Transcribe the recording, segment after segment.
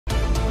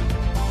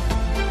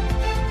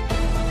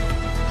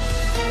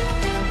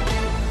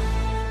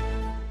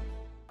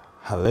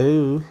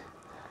Hello.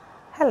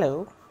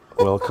 Hello.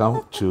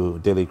 Welcome to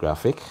Daily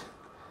Graphic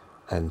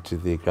and to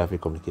the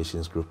Graphic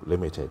Communications Group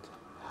Limited.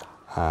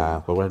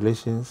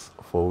 Congratulations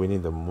for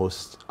winning the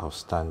Most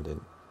Outstanding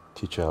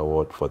Teacher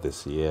Award for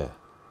this year.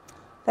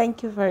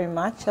 Thank you very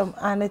much. I'm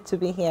honored to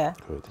be here.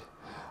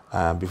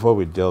 Good. Before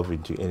we delve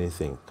into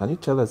anything, can you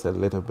tell us a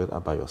little bit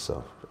about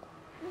yourself?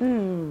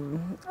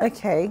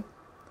 Okay.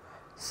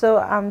 So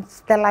I'm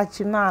Stella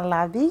Gyimaah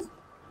Larbi.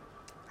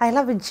 I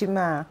love a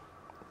Gyimaah.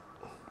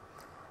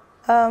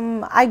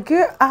 I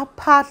grew up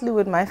partly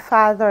with my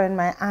father and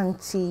my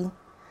auntie.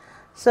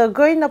 So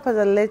growing up as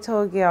a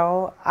little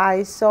girl,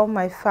 I saw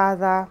my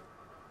father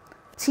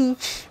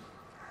teach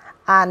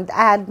and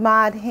I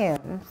admired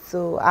him.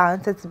 So I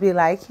wanted to be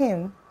like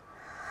him.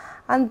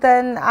 And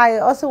then I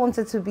also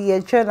wanted to be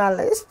a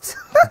journalist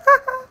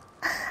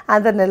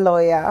and then a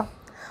lawyer.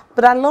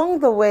 But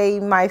along the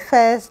way, my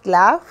first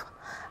love,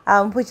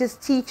 which is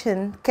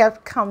teaching,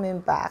 kept coming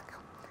back.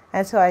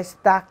 And so I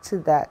stuck to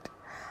that.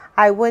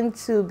 I went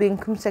to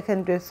Binkum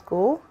Secondary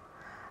School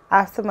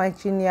after my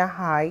junior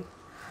high.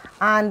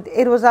 And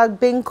it was at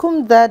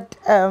Binkum that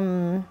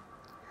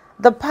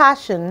the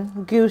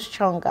passion grew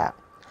stronger.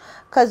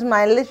 Because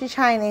my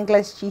literature and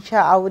English teacher,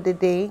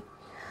 Awudede,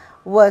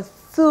 was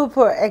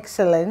super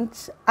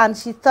excellent. And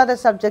she taught the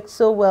subject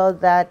so well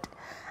that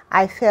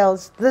I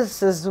felt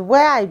this is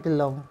where I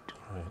belonged.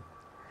 Right.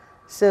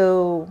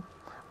 So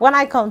when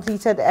I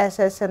completed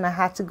SS and I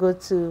had to go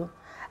to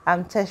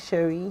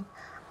tertiary,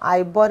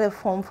 I bought a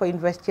form for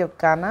University of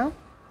Ghana.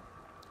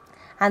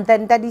 And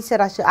then Daddy said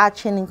I should add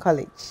training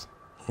college.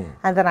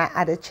 And then I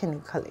added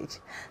training college.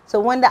 So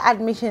when the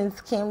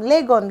admissions came,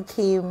 Legon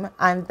came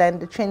and then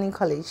the training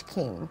college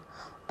came.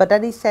 But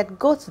Daddy said,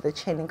 go to the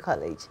training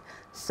college.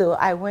 So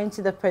I went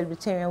to the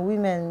Presbyterian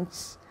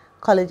Women's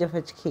College of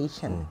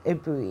Education,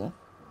 Eburi.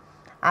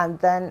 And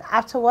then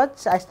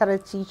afterwards, I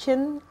started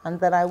teaching. And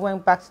then I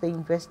went back to the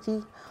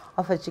University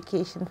of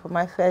Education for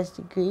my first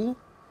degree.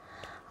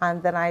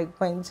 And then I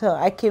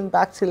came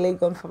back to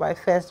Legon for my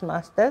first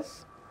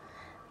master's.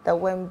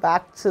 Then went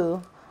back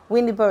to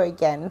Winnipeg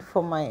again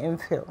for my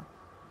MPhil.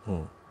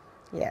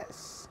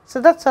 Yes. So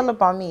that's all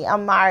about me.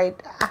 I'm married.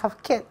 I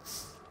have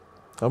kids.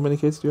 How many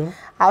kids do you have?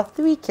 I have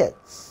 3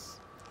 kids.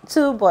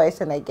 2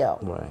 boys and a girl.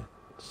 Right.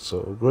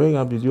 So growing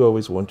up, did you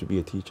always want to be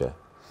a teacher?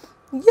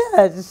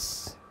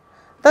 Yes.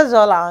 That's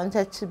all I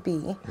wanted to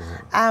be.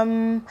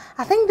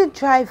 I think the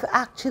drive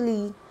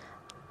actually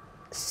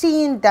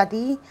seeing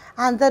Daddy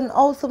and then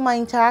also my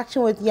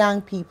interaction with young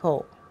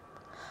people.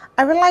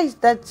 I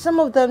realized that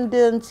some of them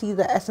didn't see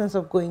the essence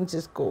of going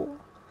to school.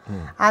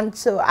 And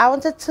so I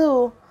wanted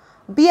to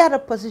be at a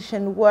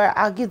position where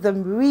I'll give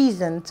them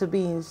reason to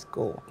be in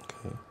school.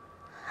 Okay.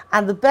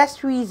 And the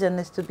best reason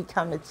is to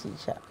become a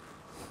teacher.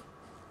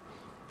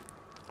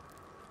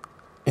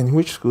 In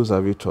which schools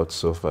have you taught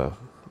so far?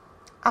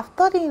 I've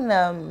taught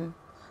in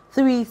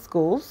 3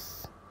 schools.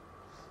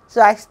 So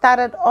I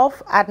started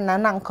off at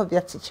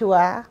Nanankobia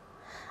Tichua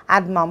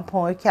at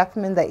Mampong,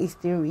 Kapim in the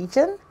Eastern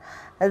Region.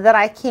 And then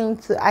I came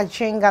to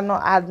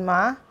Adjingano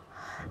Adma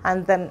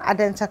and then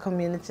Adenta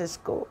Community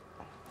School.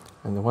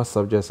 And what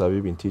subjects have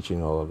you been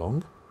teaching all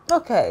along?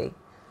 Okay,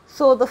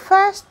 so the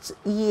first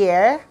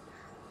year,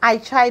 I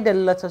tried a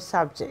lot of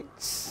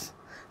subjects.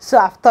 So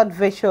I've taught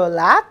visual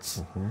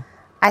arts,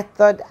 I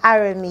taught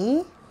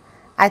RME,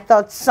 I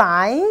taught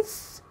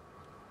science.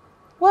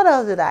 What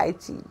else did I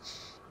teach?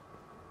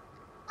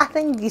 I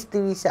think these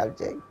 3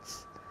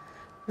 subjects.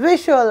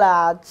 Visual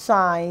art,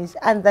 science,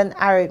 and then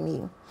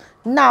RME.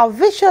 Now,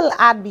 visual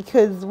art,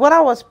 because when I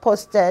was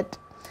posted,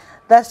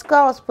 the school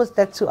I was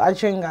posted to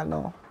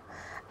Adjingano,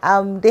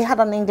 they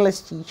had an English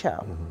teacher.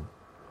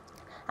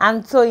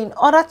 And so in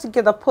order to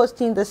get a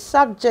posting, the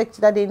subject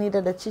that they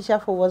needed a teacher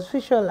for was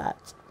visual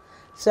art.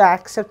 So I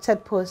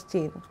accepted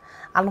posting.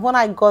 And when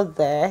I got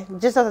there,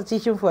 just after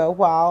teaching for a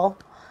while,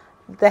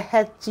 the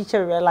head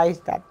teacher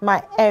realized that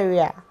my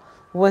area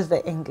was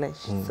the English.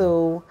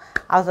 So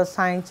I was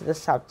assigned to the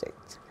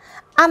subject.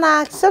 And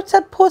I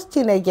accepted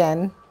posting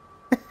again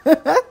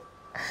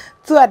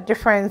to a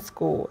different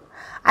school.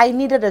 I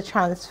needed a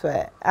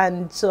transfer,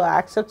 and so I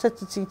accepted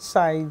to teach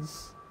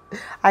science.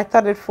 I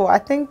taught it for, I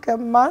think, a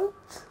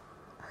month,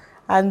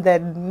 and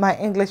then my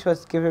English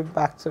was given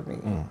back to me.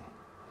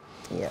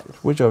 Yes.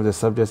 Which of the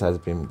subjects has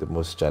been the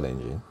most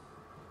challenging?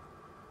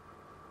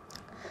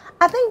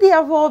 I think they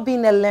have all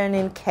been a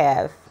learning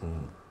curve.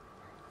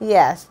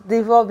 Yes,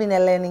 they've all been a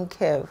learning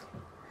curve.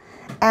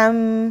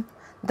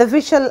 The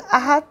visual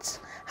art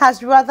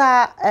has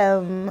rather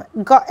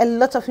got a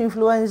lot of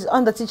influence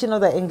on the teaching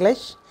of the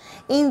English,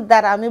 in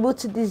that I'm able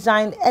to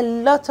design a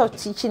lot of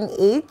teaching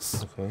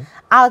aids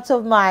out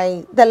of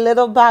the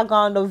little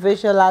background of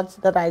visual arts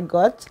that I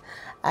got,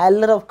 a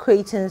lot of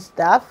creating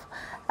stuff.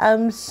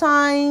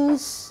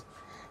 Science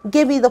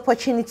gave me the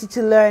opportunity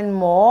to learn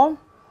more,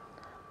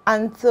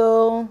 and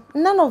so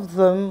none of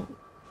them,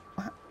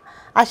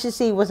 I should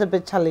say, was a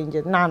bit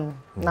challenging. None,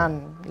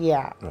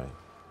 yeah. Right.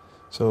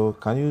 So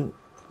can you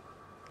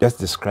just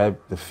describe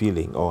the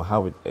feeling or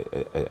how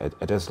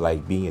it is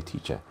like being a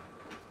teacher?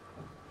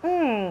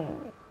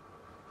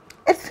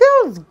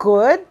 feels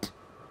good.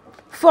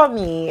 For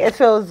me, it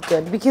feels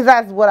good because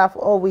that's what I've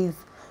always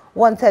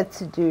wanted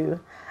to do.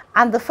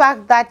 And the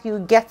fact that you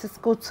get to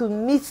school to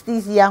meet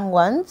these young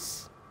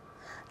ones,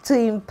 to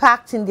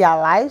impact in their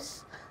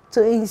lives,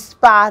 to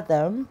inspire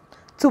them,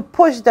 to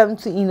push them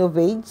to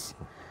innovate,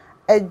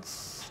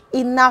 it's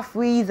enough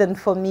reason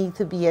for me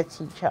to be a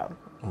teacher.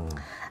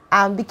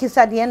 Because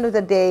at the end of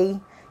the day,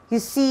 you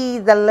see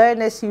the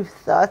learners you've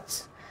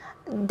taught,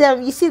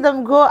 you see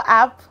them grow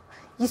up,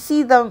 you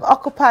see them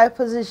occupy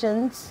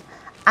positions,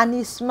 and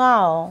you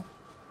smile.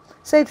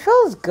 So it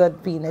feels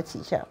good being a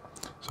teacher.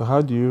 So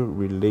how do you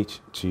relate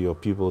to your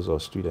pupils or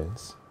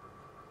students?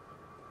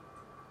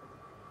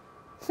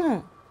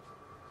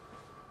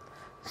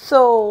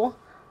 So,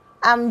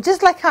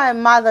 just like how a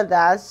mother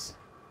does,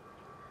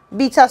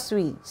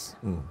 bittersweet.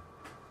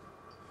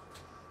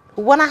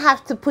 When I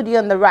have to put you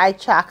on the right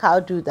track,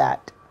 I'll do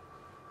that.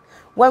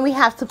 When we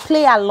have to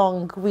play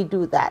along, we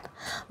do that.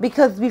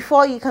 Because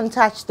before you can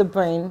touch the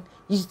brain,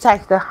 you should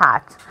touch the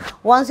heart.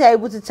 Once you're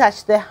able to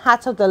touch the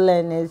heart of the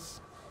learners,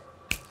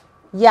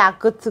 yeah,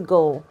 good to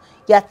go.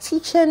 You're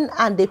teaching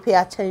and they pay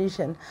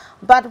attention.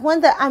 But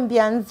when the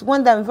ambience,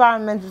 when the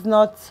environment is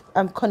not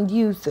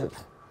conducive,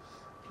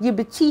 you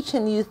be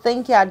teaching, you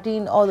think you are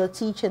doing all the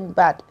teaching,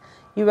 but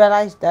you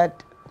realize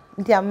that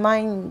their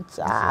minds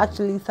are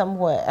actually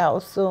somewhere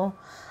else. So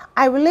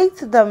I relate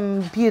to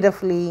them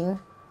beautifully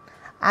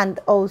and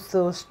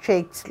also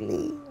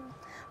strictly.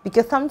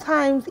 Because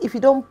sometimes if you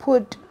don't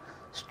put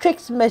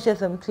strict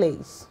measures in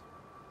place,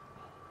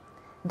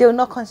 they will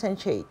not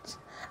concentrate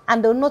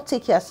and they will not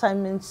take your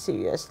assignments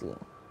seriously.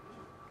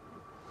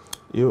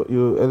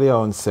 You earlier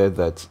on said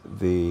that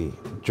the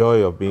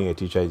joy of being a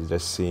teacher is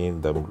just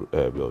seeing them,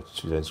 your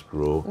students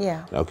grow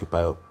and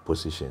occupy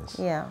positions.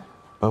 Yeah.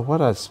 But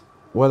what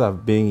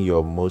have been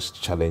your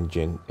most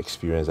challenging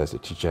experience as a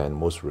teacher and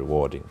most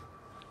rewarding?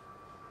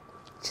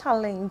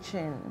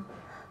 Challenging.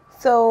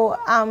 So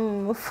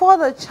for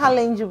the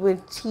challenge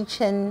with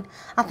teaching,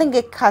 I think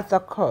it cuts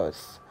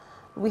across.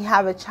 We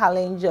have a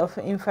challenge of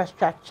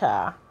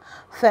infrastructure,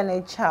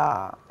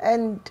 furniture,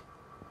 and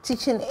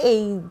teaching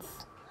aids.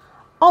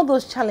 All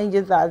those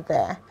challenges are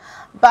there.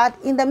 But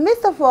in the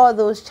midst of all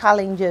those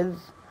challenges,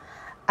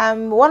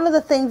 one of the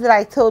things that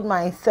I told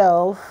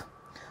myself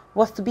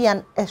was to be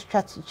an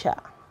extra teacher.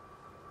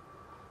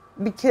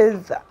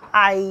 Because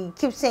I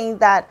keep saying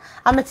that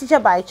I'm a teacher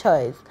by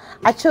choice.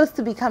 I chose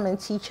to become a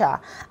teacher.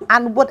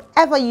 And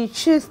whatever you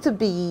choose to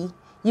be,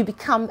 you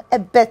become a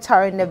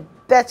better and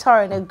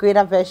a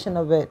greater version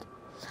of it.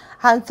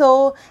 And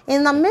so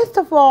in the midst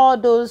of all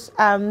those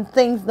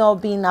things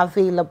not being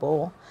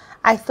available,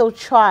 I still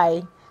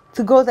try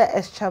to go the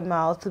extra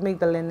mile to make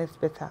the learners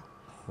better.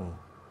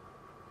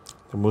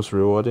 The most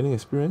rewarding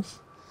experience?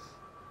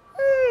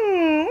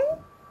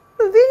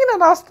 Being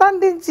an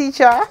outstanding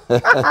teacher.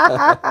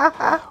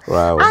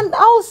 Wow. And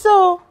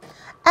also,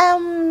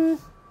 I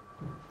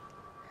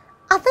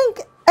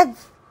think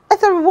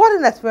it's a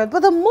rewarding experience,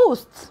 but the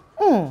most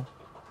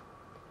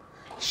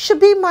should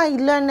be my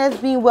learners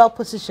being well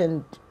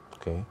positioned.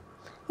 Okay.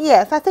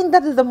 Yes, I think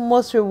that is the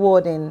most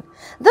rewarding.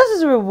 This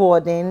is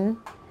rewarding,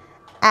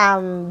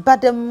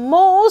 but the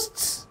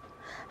most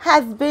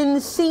has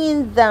been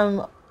seeing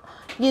them,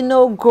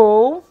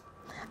 grow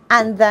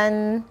and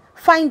then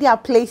find their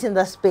place in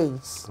the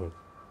space. Good.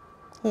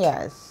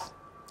 Yes.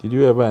 Did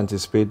you ever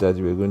anticipate that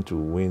you were going to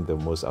win the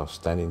most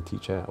outstanding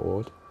teacher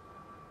award?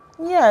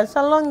 Yes,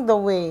 along the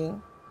way.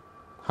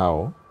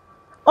 How?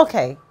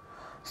 Okay.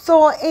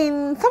 So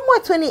in somewhere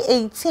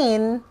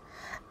 2018,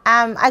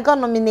 I got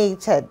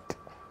nominated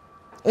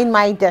in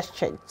my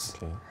district.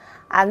 Okay.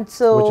 And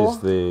so, which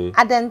is the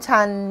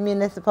Adenta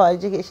Municipal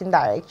Education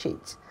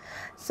Directorate.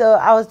 So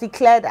I was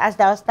declared as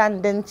the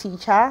outstanding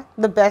teacher,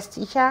 the best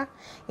teacher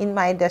in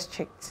my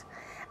district.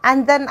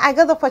 And then I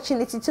got the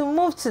opportunity to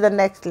move to the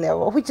next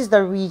level, which is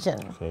the region.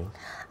 Okay.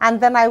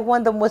 And then I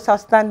won the most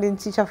outstanding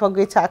teacher for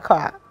Greater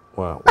Accra.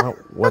 Wow.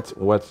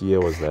 What year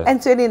was that? In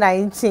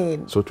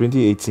 2019. So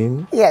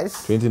 2018?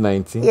 Yes.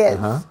 2019?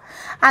 Yes.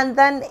 And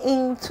then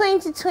in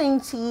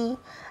 2020,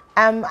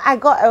 I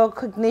got a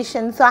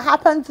recognition. So I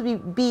happen to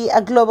be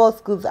a global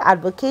schools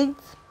advocate.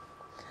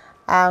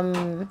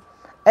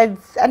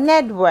 It's a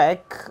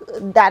network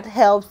that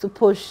helps to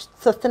push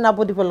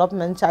sustainable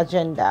development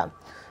agenda.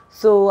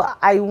 So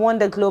I won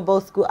the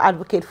Global School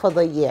Advocate for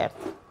the year.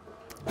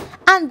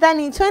 And then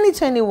in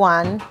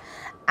 2021,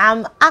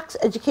 ACTS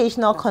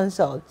Educational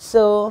Consult.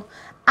 So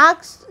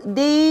ACTS,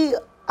 they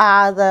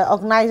are the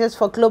organizers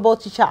for Global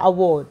Teacher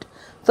Award.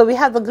 So we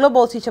have the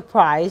Global Teacher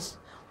Prize,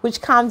 which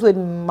comes with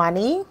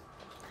money.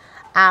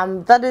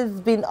 That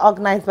is being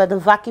organized by the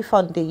Vaki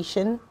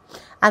Foundation.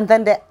 And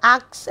then the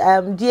ACTS,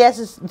 DS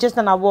is just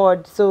an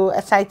award, so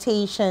a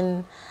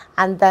citation,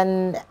 and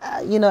then,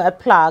 a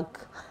plug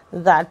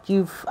that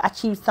you've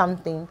achieved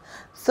something.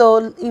 So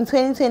in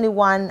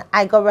 2021,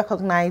 I got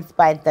recognized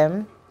by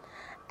them.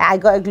 I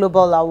got a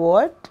global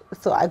award,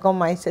 so I got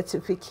my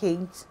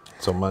certificate.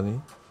 Some money?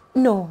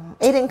 No,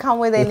 it didn't come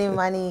with any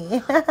money.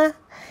 It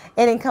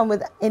didn't come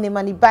with any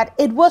money, but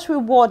it was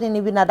rewarding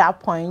even at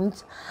that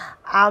point.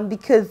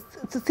 because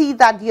to see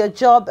that your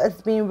job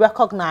is being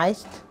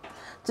recognized,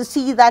 to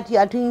see that you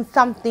are doing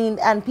something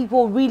and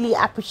people really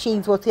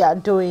appreciate what you are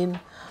doing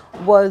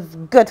was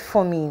good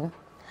for me.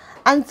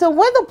 And so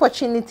when the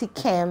opportunity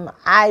came,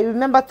 I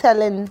remember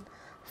telling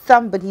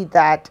somebody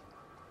that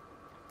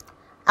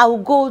I'll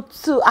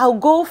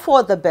go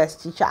for the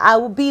best teacher. I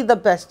will be the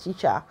best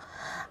teacher.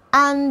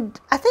 And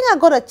I think I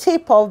got a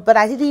tip off, but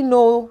I didn't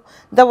know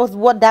that was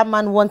what that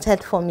man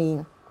wanted for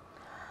me.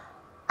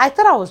 I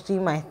thought I was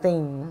doing my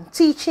thing,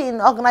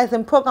 teaching,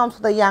 organizing programs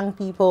for the young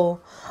people,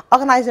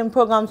 organizing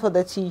programs for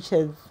the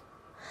teachers.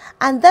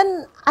 And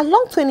then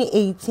along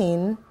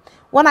 2018,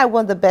 when I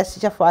won the best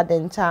teacher for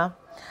Adenta,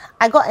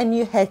 I got a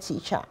new head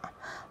teacher,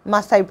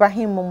 Master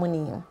Ibrahim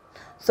Mumuni.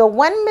 So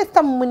when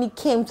Mr. Mumuni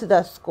came to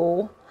the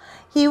school,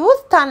 he would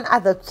stand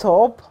at the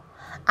top,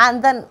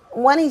 and then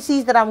when he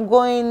sees that I'm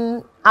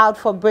going out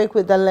for break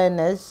with the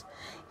learners,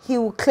 he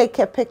will click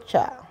a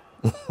picture.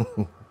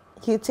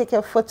 He'll take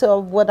a photo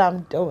of what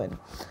I'm doing.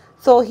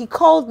 So he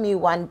called me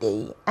one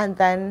day, and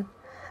then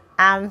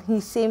he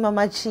said,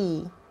 Mama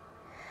G,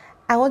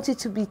 I want you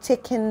to be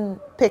taking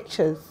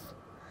pictures,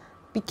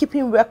 be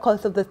keeping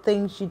records of the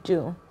things you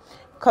do.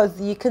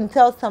 Because you can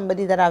tell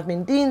somebody that I've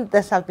been doing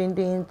this, I've been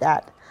doing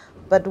that.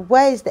 But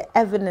where is the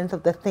evidence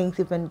of the things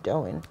you've been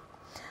doing?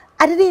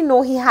 I didn't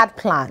know he had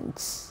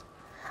plans.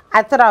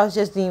 I thought I was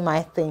just doing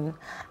my thing.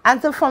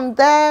 And so from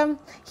there,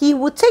 he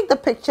would take the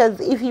pictures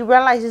if he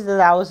realizes that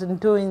I wasn't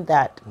doing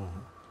that. Mm-hmm.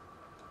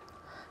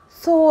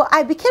 So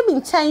I became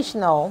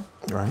intentional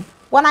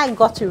when I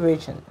got to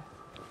Region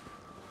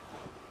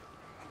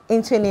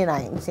in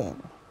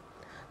 2019.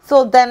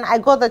 So then I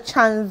got the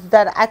chance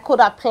that I could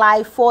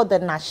apply for the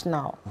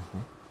national. Mm-hmm.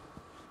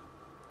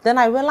 Then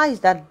I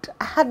realized that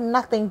I had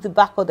nothing to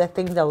back up the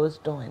things I was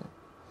doing.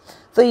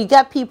 So you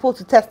get people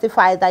to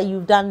testify that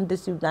you've done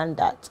this, you've done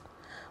that.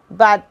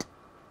 But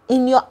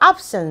in your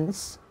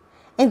absence,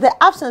 in the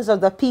absence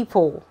of the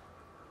people,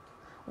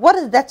 what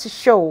is that to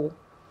show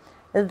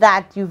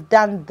that you've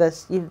done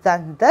this, you've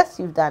done this,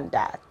 you've done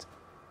that?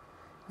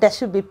 There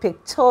should be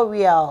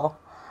pictorial,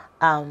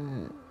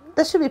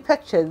 there should be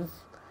pictures.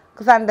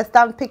 Because I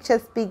understand picture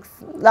speaks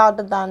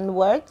louder than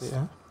words.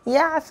 Yeah.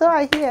 Yeah, so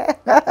I hear.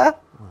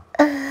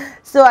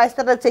 So I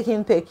started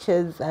taking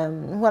pictures.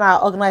 When I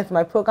organize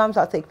my programs,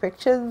 I'll take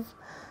pictures.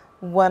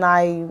 When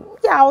I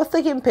was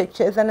taking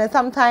pictures. And then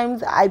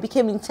sometimes I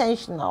became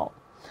intentional.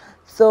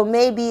 So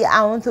maybe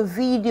I want to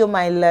video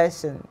my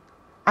lesson.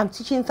 I'm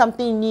teaching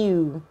something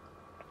new.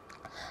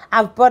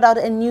 I've brought out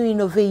a new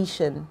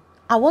innovation.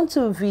 I want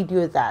to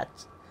video that.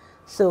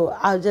 So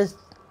I'll just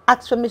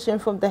ask permission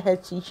from the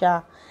head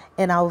teacher,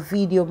 and I'll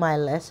video my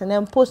lesson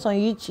and post on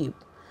YouTube.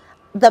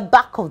 The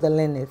back of the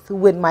learners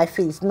with my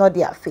face, not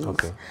their face.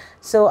 Okay.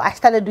 So I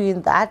started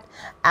doing that.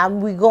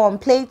 We go on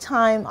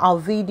playtime, I'll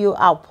video,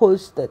 I'll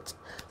post it.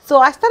 So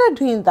I started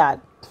doing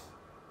that.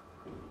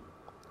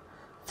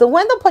 So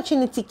when the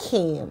opportunity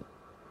came,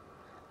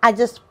 I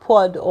just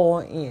poured all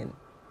in.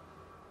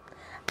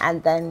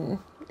 And then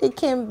they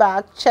came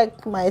back,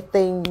 checked my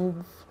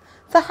things.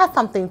 So I had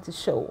something to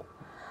show.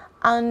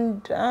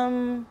 And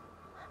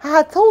I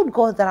had told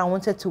God that I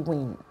wanted to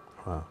win.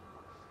 Wow.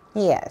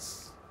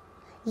 Yes.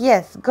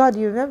 Yes, God,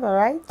 you remember,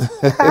 right?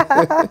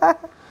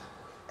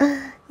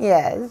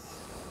 Yes.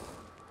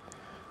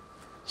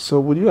 So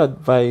would you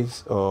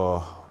advise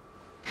or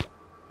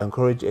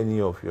encourage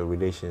any of your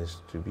relations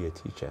to be a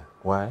teacher?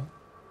 Why?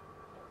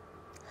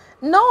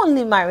 Not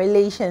only my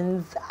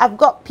relations, I've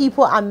got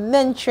people I'm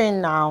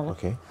mentoring now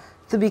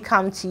to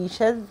become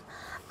teachers.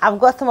 I've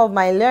got some of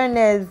my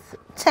learners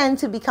tend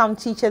to become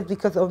teachers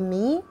because of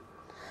me.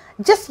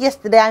 Just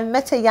yesterday, I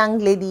met a young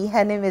lady.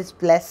 Her name is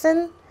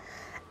Blessing.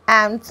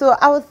 So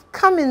I was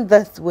coming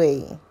this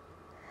way.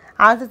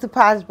 I wanted to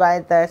pass by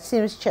the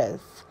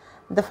seamstress,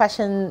 the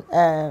fashion,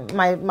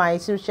 my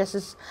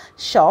seamstress's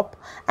shop.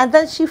 And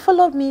then she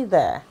followed me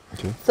there.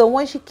 Okay. So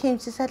when she came,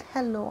 she said,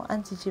 hello,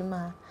 Auntie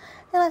Gyimaah.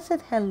 And I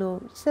said,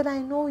 hello. She said, I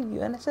know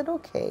you. And I said,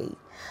 okay.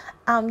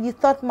 You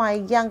thought my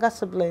younger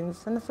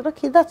siblings. And I said,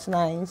 okay, that's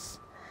nice.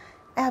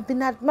 I've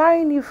been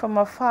admiring you from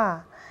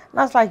afar. And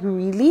I was like,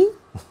 really?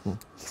 He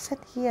said,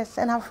 yes.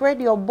 And I've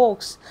read your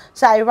books.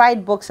 So I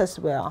write books as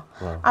well.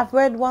 Wow. I've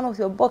read one of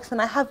your books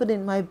and I have it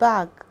in my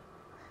bag.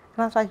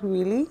 And I was like,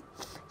 really?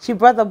 She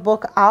brought the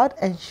book out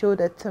and showed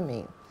it to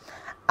me.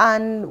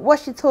 And what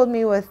she told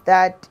me was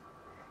that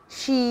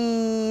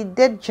she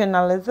did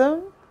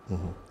journalism,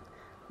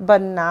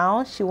 but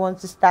now she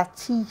wants to start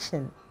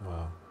teaching.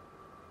 Wow.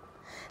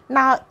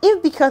 Now,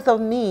 if because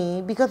of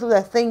me, because of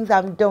the things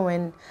I'm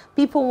doing,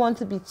 people want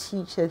to be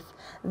teachers,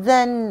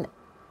 then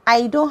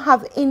I don't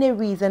have any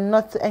reason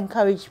not to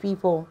encourage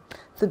people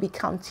to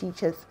become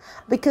teachers.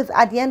 Because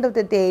at the end of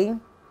the day,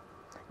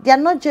 they're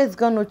not just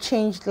going to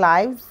change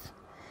lives,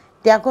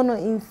 they're going to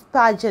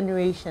inspire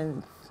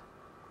generations.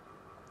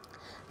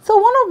 So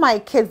one of my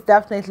kids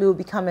definitely will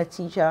become a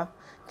teacher,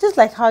 just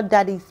like how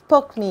Daddy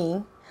spoke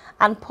me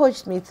and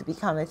pushed me to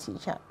become a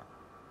teacher.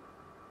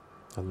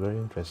 That's very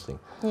interesting.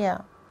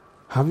 Yeah.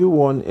 Have you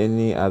won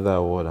any other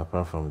award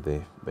apart from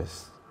the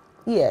best?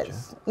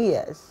 Yes, teacher?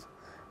 Yes.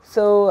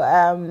 So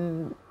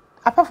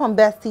apart from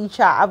best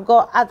teacher, I've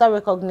got other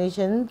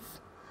recognitions.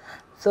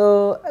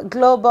 So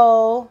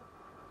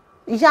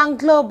Young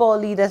Global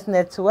Leaders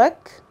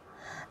Network,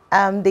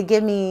 they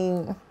gave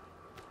me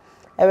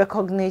a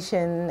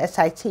recognition, a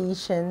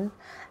citation.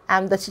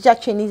 The Teacher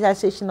Trainees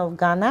Association of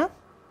Ghana.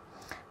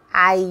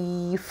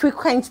 I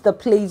frequent the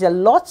place a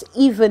lot,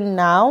 even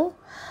now,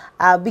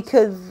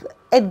 because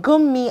it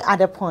got me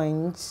at a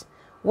point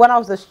when I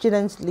was a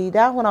student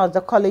leader, when I was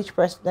the college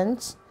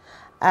president.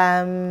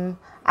 I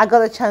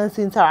got a chance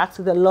to interact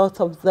with a lot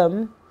of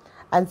them.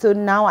 And so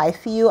now I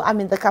feel I'm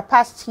in the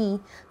capacity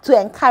to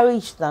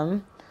encourage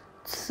them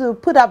to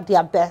put up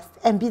their best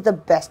and be the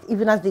best,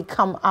 even as they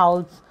come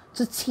out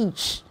to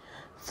teach.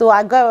 So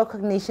I got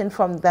recognition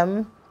from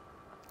them.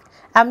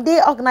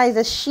 They organized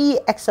a She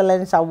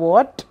Excellence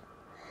Award,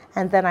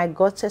 and then I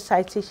got a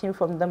citation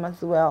from them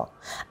as well.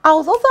 I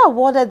was also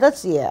awarded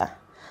this year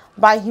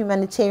by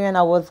Humanitarian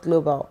Awards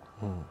Global.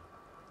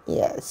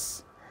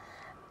 Yes.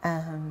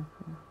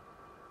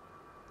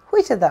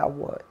 Which other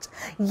award?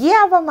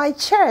 Yeah, but my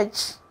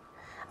church,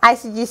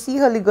 ICGC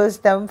Holy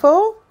Ghost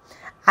Temple,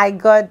 I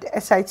got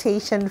a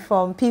citation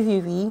from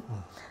PVV,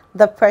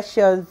 the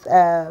Precious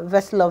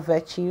Vessel of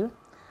Virtue.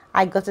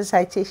 I got a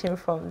citation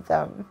from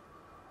them.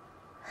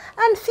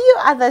 And few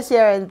others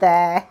here and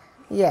there.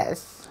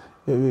 Yes.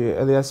 You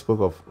earlier spoke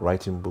of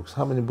writing books.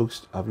 How many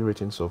books have you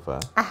written so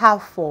far? I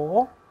have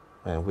 4.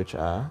 And which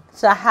are?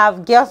 So I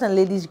have Girls and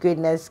Ladies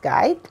Greatness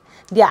Guide.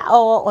 They are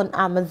all on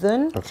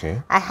Amazon.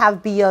 Okay. I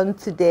have Beyond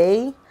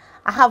Today.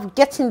 I have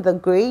Getting the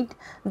Grade.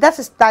 That's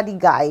a study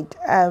guide.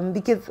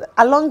 Because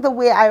along the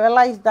way, I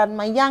realized that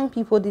my young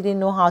people didn't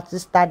know how to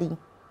study.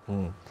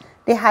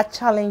 They had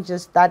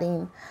challenges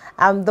studying.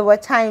 There were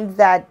times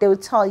that they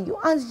would tell you,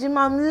 Auntie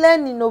Gyimaah, I'm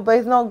learning, but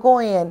it's not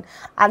going.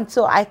 And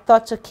so I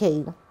thought,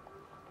 okay,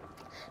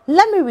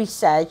 let me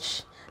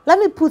research. Let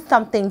me put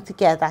something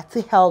together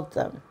to help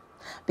them.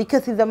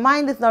 Because if the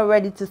mind is not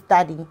ready to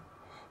study,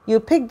 you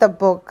pick the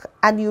book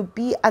and you'll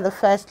be at the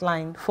first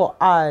line for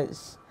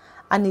hours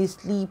and you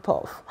sleep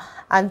off.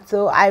 And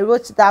so I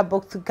wrote that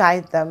book to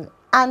guide them,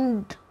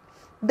 and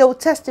they'll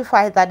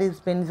testify that it's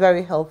been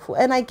very helpful.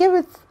 And I gave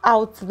it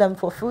out to them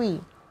for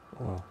free.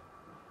 Wow.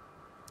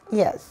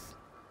 Yes.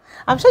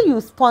 I'm sure you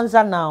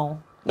sponsor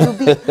now. You'll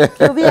be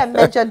a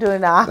major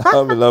donor.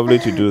 That'll be lovely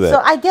to do that.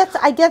 So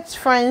I get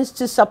friends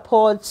to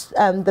support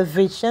the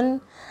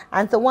vision.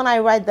 And so when I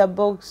write the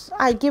books,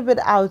 I give it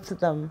out to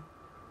them.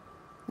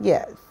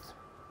 Yes.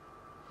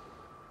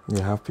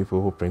 You have people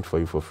who print for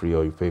you for free,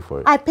 or you pay for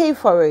it? I pay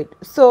for it.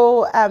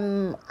 So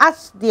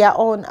as they are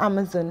on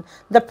Amazon,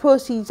 the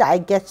proceeds I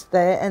get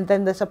there, and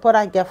then the support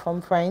I get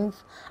from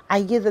friends, I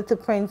use it to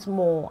print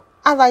more.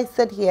 As I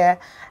said here,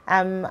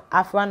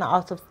 I've run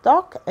out of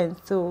stock, and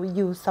so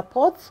you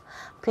support,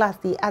 plus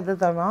the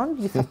others around,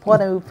 you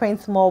support and we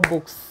print more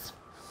books.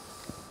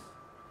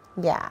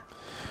 Yeah.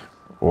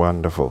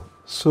 Wonderful.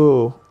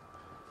 So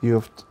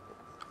you've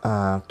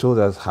told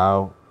us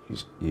how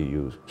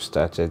you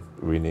started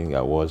winning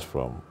awards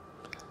from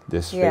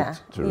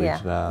district to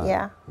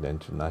regional, then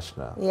to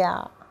national.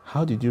 Yeah.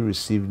 How did you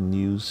receive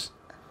news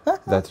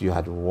that you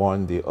had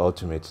won the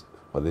ultimate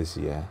for this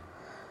year?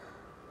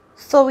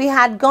 So we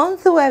had gone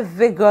through a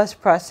vigorous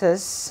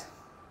process.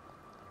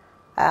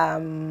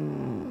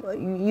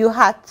 You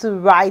had to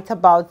write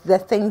about the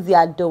things you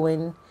are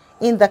doing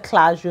in the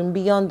classroom,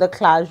 beyond the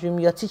classroom,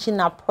 your teaching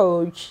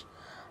approach,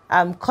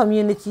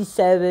 community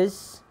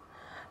service,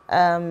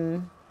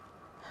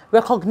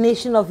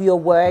 recognition of your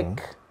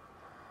work,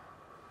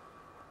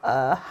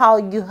 how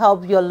you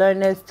help your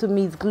learners to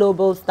meet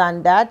global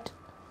standard.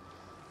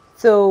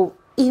 So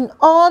in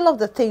all of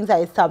the things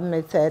I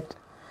submitted,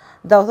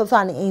 there was also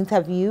an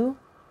interview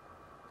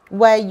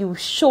where you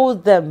show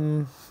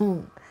them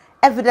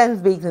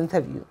evidence-based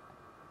interview,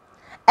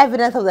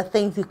 evidence of the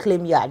things you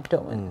claim you are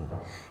doing.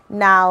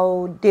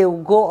 Now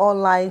they'll go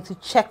online to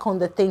check on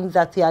the things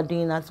that you are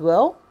doing as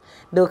well.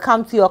 They'll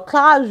come to your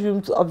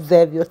classroom to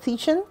observe your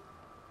teaching.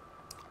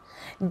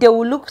 They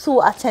will look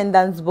through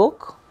attendance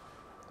book.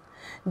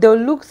 They'll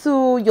look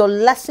through your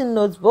lesson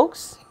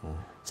notebooks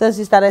since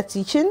you started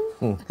teaching.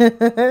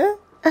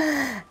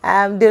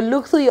 They'll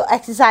look through your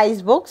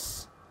exercise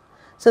books.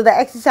 So the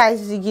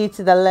exercises you give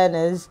to the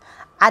learners,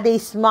 are they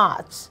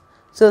smart?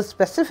 So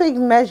specific,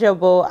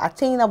 measurable,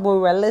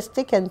 attainable,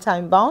 realistic, and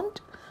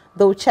time-bound.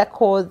 They'll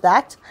check all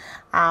that.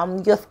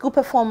 Your school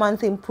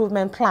performance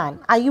improvement plan.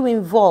 Are you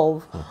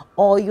involved,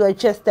 or you are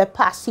just a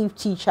passive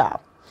teacher?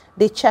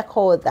 They check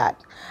all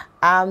that.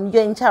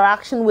 Your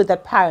interaction with the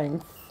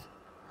parents.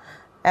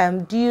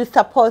 Do you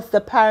support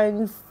the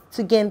parents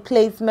to gain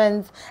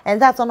placements?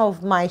 And that's one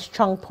of my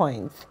strong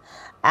points.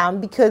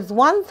 Because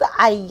once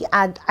I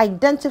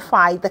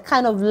identify the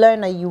kind of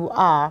learner you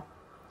are,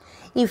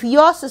 if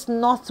yours is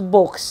not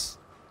books,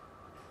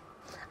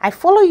 I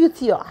follow you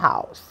to your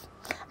house.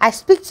 I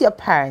speak to your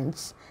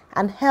parents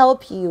and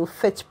help you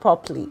fit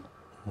properly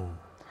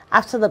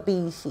after the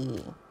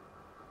BECE.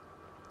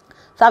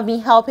 So I've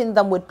been helping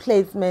them with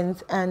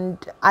placements, and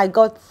I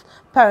got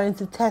parents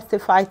to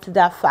testify to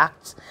that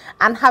fact,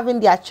 and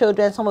having their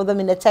children, some of them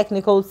in the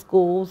technical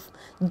schools,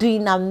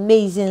 doing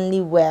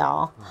amazingly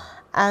well.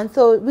 And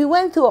so we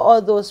went through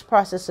all those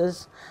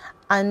processes,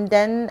 and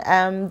then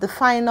the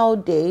final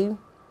day,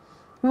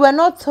 we were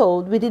not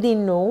told, we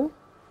didn't know.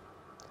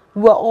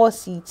 We were all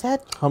seated.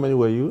 How many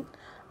were you?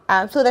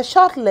 So the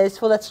short list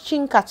for the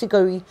teaching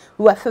category,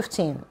 we were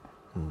 15.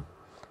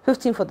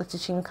 15 for the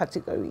teaching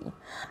category.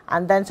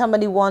 And then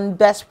somebody won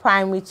best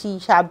primary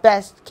teacher,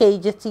 best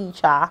KG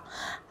teacher,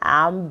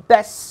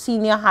 best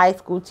senior high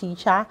school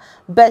teacher,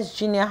 best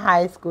junior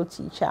high school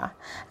teacher.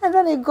 And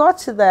then it got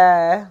to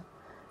the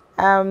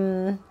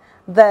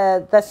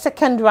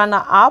second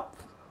runner up,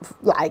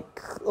 like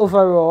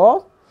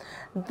overall.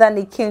 Then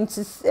it came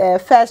to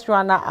first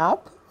runner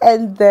up,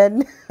 and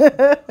then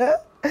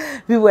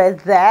we were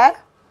there.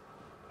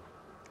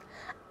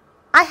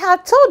 I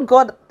had told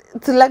God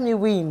to let me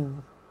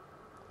win.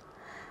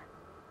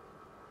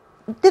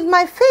 Did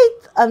my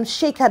faith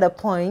shake at a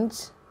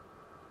point?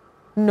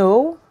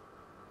 No.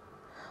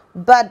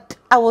 But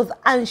I was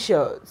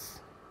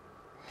anxious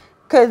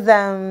because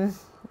I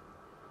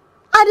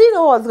didn't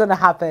know what was going to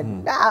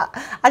happen.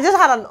 I just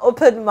had an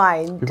open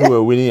mind. People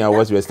were winning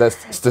awards, you were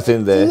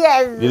sitting there.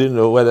 Yes. You didn't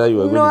know whether you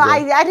were winning. No,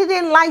 I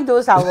didn't like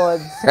those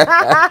awards.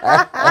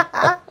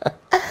 I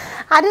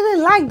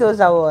didn't like those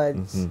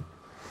awards.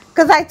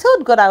 Because I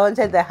told God I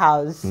wanted the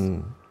house.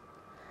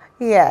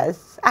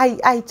 Yes,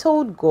 I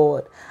told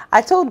God.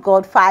 I told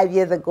God 5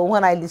 years ago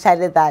when I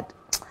decided that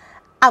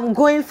I'm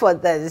going for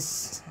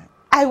this.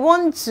 I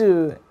want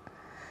to.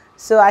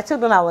 So I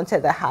told them I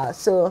wanted the house.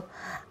 So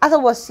as I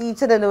was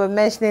seated and they were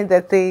mentioning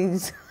the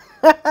things,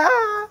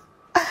 I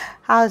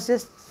was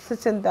just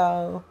sitting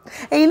down.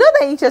 And you know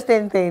the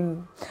interesting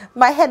thing?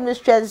 My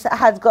headmistress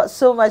has got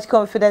so much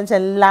confidence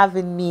and love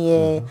in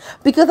me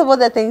because of all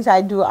the things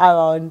I do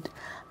around.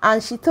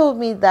 And she told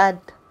me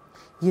that,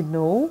 you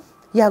know,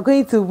 you are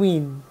going to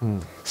win.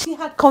 She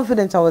had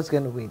confidence I was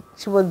going to win.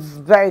 She was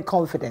very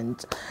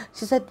confident.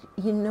 She said,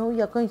 you know,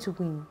 you're going to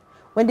win.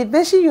 When they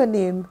mention your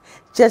name,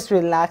 just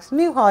relax.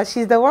 Meanwhile,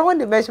 she's the one when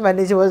they mentioned my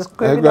name, she was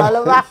screaming all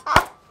over.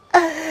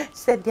 She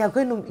said, you are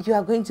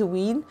going to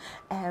win.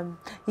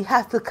 You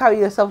have to carry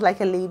yourself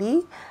like a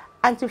lady.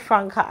 Auntie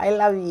Franca, I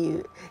love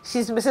you.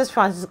 She's Mrs.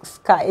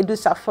 Francisca Edu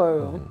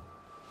Saforo.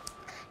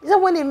 She said,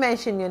 when they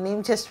mention your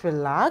name, just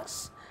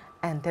relax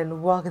and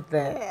then walk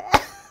there.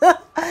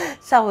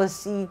 So I was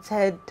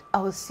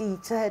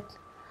seated.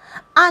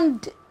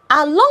 And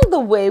along the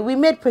way, we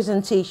made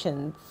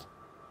presentations.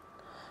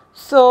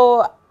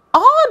 So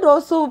all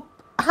those who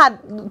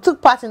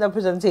took part in the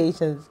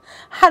presentations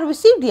had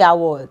received the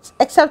awards,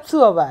 except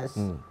 2 of us.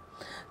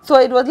 So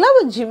it was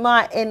Stella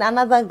Gyimaah and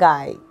another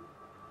guy.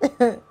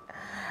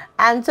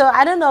 And so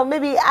I don't know,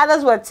 maybe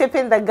others were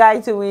tipping the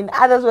guy to win,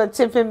 others were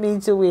tipping me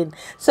to win.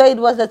 So it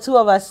was the 2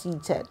 of us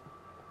seated.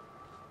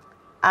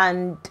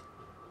 And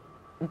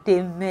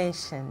they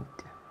mentioned.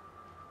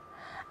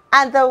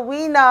 And the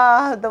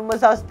winner, the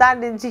most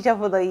outstanding teacher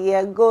for the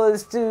year,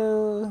 goes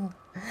to...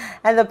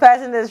 And the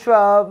person is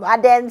from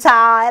Adenta,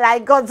 and I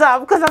got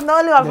up because I'm the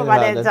only one from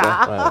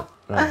Adenta.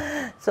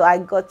 Right. So I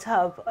got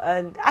up,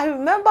 and I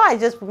remember I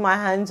just put my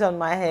hands on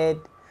my head,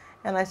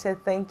 and I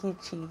said, "Thank you,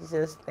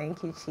 Jesus.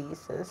 Thank you,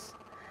 Jesus,"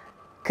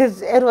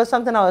 because it was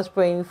something I was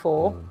praying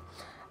for.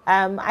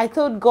 I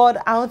told God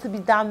I want to be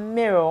that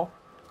mirror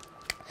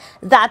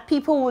that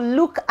people will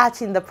look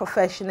at in the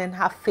profession and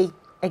have faith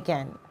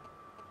again.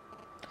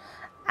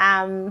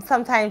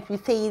 Sometimes we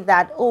say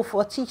that, oh,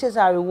 for teachers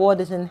our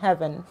reward is in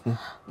heaven.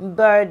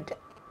 But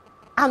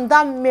I'm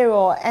that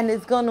mirror, and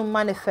it's going to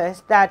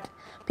manifest that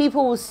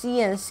people will see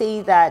and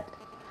say that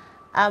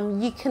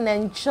you can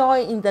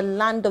enjoy in the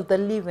land of the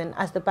living,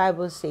 as the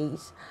Bible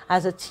says,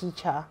 as a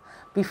teacher,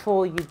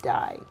 before you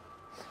die,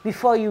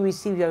 before you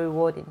receive your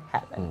reward in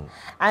heaven.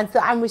 And so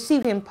I'm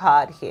receiving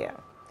part here,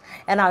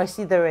 and I'll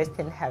receive the rest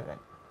in heaven.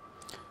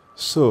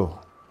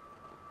 So,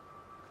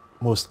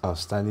 most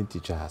outstanding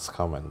teacher has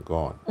come and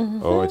gone,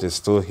 or it is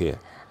still here.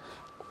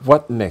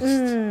 What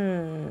next?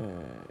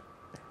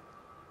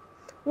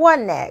 What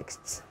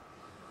next?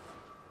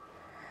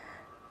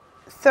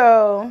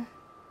 So,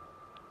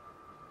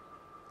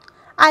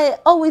 I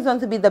always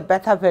want to be the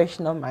better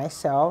version of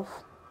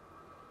myself.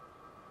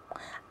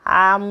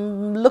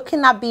 I'm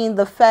looking at being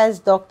the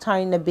first doctor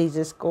in a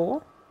basic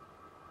school.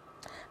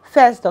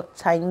 First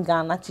doctor in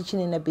Ghana teaching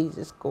in a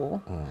basic school.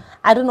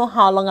 I don't know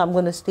how long I'm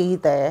going to stay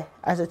there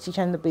as a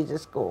teacher in the basic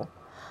school,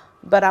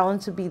 but I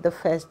want to be the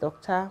first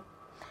doctor,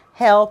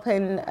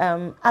 helping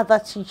other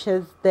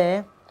teachers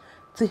there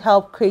to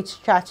help create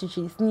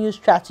strategies, new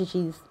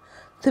strategies,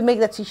 to make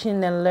the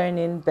teaching and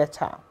learning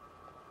better.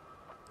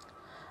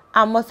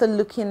 I'm also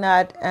looking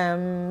at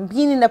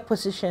being in a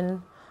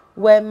position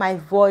where my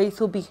voice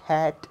will be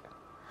heard,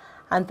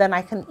 and then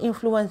I can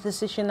influence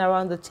decision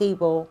around the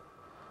table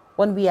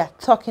when we are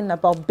talking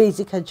about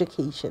basic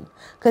education,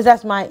 because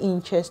that's my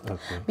interest.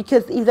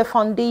 Because if the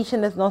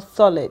foundation is not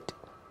solid,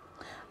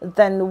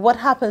 then what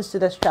happens to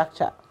the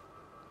structure?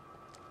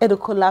 it'll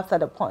collapse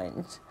at a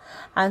point.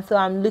 And so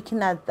I'm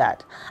looking at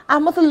that.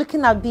 I'm also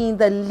looking at being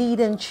the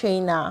leading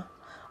trainer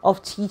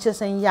of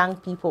teachers and young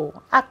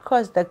people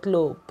across the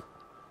globe.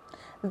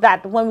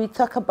 That when we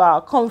talk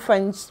about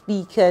conference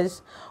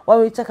speakers, when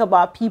we talk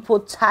about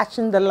people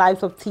touching the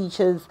lives of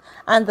teachers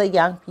and the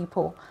young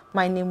people,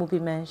 my name will be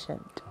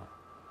mentioned.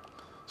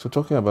 So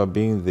talking about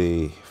being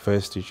the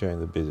first teacher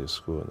in the business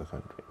school in the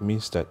country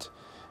means that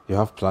you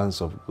have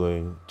plans of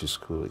going to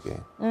school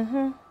again.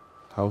 Mm-hmm.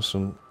 How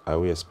soon are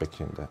we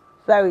expecting that?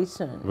 Very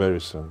soon.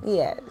 Very soon.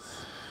 Yes.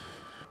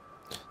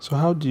 So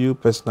how do you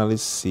personally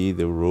see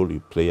the role you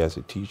play as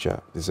a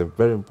teacher? It's a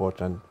very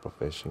important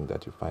profession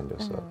that you find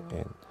yourself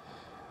in.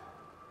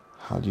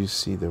 How do you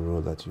see the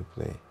role that you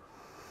play?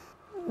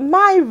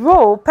 My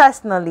role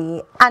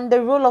personally and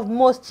the role of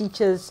most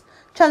teachers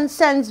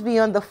transcends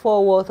beyond the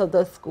four walls of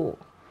the school.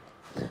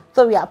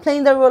 So we are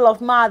playing the role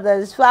of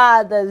mothers,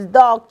 fathers,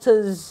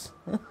 doctors,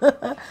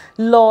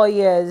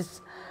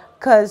 lawyers,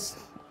 because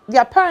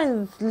their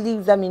parents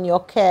leave them in your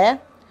care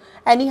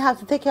and you have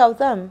to take care of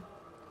them.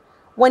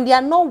 When they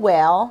are not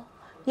well,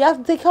 you have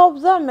to take care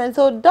of them, and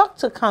so a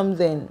doctor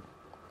comes in.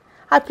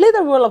 I play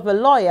the role of a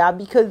lawyer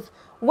because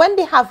when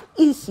they have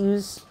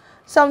issues,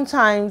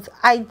 sometimes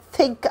I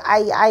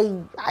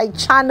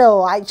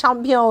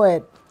champion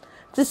it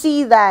to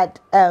see that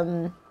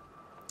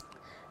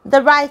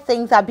the right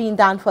things are being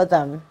done for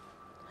them.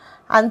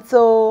 And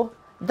so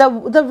the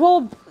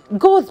role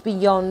goes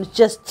beyond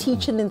just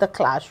teaching in the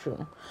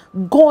classroom,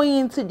 going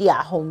into their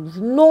homes,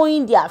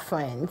 knowing their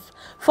friends.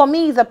 For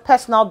me, it's a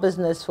personal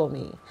business for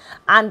me.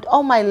 And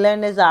all my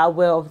learners are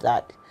aware of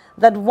that.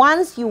 That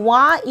once you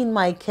are in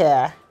my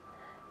care,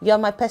 you're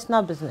my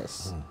personal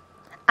business.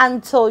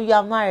 Until you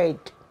are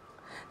married.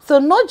 So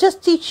not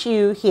just teach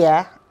you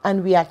here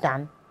and we are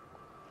done.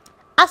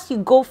 As you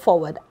go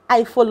forward,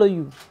 I follow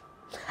you.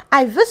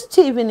 I visit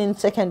you even in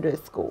secondary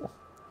school.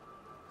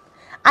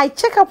 I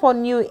check up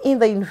on you in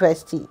the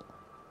university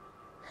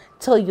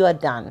till you are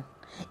done.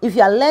 If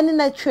you are learning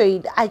a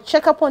trade, I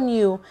check up on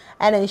you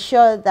and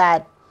ensure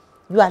that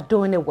you are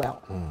doing it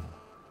well.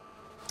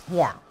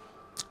 Yeah.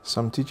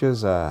 Some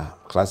teachers are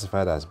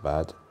classified as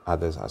bad,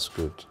 others as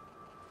good.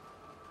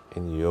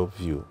 In your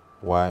view,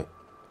 why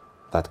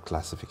that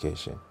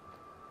classification?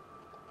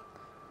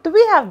 Do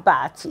we have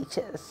bad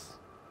teachers?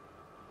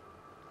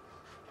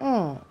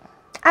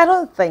 I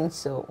don't think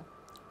so.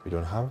 We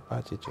don't have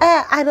bad teachers?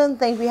 I don't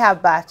think we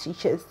have bad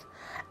teachers.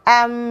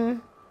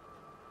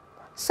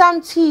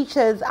 Some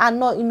teachers are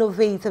not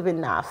innovative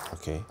enough.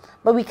 Okay.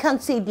 But we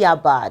can't say they are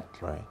bad.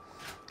 Right.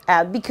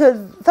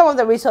 Because some of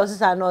the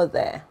resources are not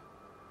there.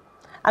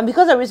 And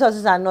because the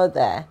resources are not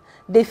there,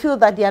 they feel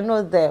that they are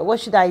not there. What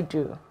should I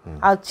do?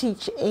 I'll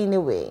teach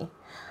anyway.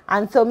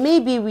 And so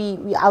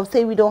maybe I'll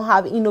say we don't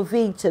have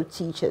innovative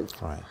teachers.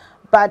 Right.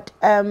 But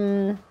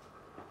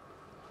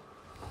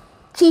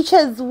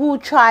teachers who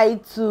try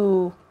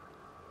to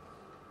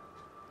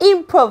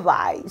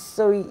improvise,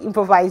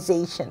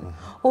 improvisation,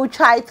 who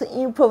try to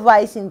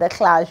improvise in the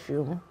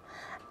classroom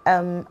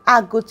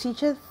are good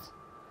teachers.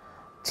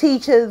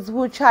 Teachers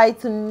who try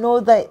to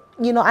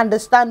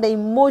understand the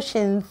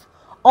emotions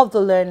of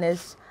the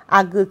learners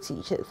are good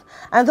teachers.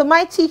 And so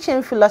my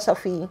teaching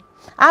philosophy,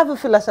 I have a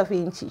philosophy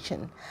in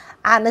teaching,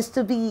 and it's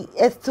to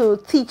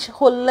teach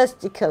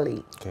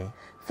holistically. Okay.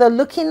 So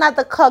looking at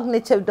the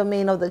cognitive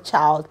domain of the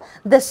child,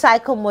 the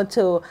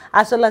psychomotor,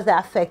 as well as the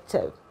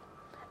affective.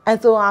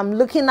 And so I'm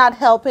looking at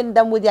helping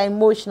them with their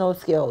emotional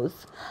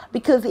skills.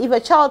 Because if a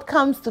child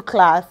comes to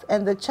class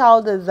and the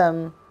child is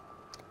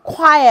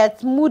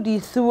quiet, moody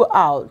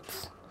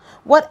throughout,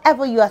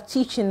 whatever you are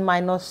teaching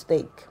might not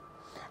stick.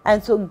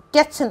 And so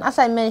getting, as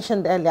I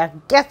mentioned earlier,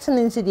 getting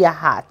into their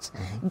heart,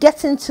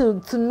 getting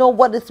to know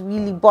what is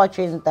really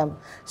bothering them,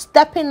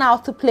 stepping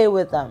out to play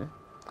with them.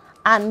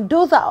 And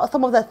those are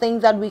some of the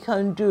things that we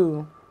can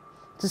do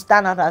to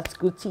stand out as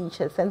good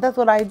teachers. And that's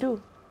what I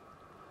do.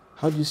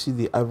 How do you see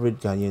the average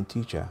Ghanaian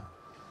teacher?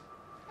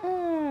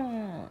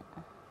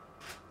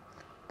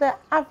 The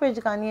average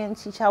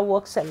Ghanaian teacher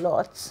works a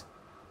lot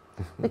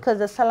because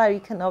the salary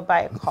cannot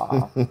buy a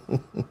car.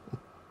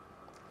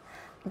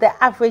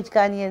 The average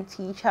Ghanaian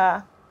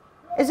teacher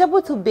is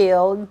able to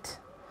build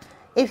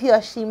if he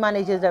or she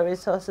manages the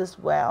resources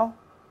well,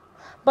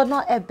 but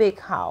not a big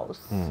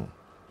house.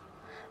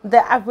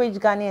 The average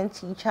Ghanaian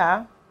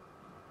teacher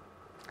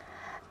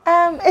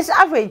is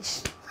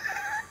average.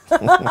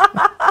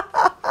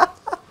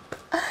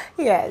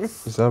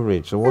 Yes. It's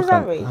average.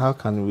 So how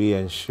can we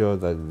ensure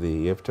that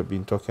you have to be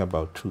talking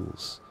about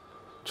tools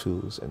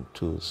and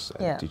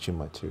teaching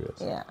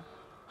materials? Yeah.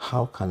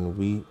 How can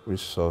we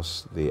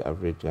resource the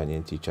average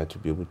Ghanaian teacher to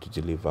be able to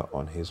deliver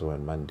on his or her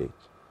mandate?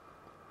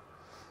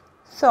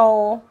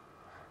 So,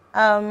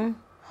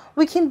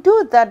 we can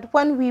do that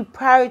when we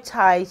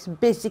prioritize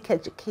basic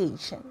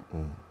education.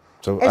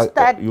 So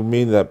you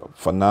mean that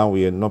for now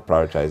we are not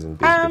prioritizing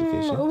basic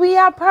education? We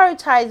are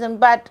prioritizing,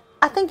 but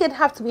I think it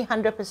has to be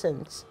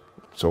 100%.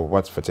 So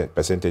what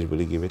percentage will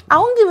you give it? I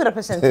won't give it a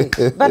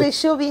percentage, but it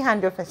should be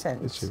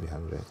 100%. It should be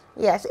 100.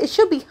 Yes, it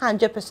should be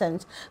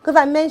 100% because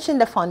I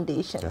mentioned the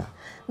foundation. Yeah.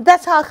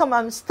 That's how come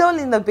I'm still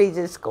in the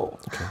basic school,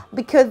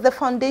 because the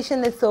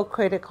foundation is so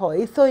critical.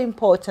 It's so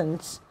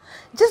important.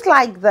 Just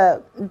like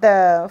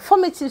the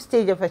formative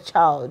stage of a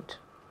child.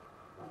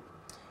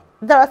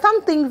 There are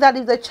some things that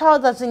if the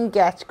child doesn't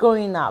get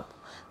growing up,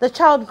 the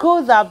child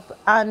grows up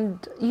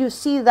and you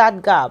see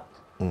that gap.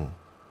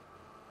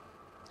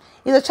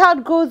 If the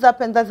child grows up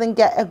and doesn't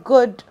get a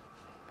good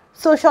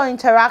social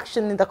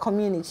interaction in the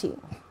community,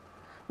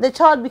 the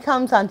child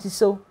becomes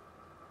antisocial.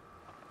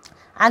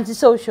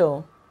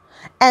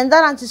 And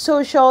that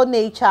antisocial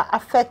nature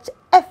affects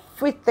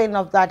everything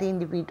of that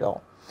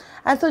individual.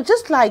 And so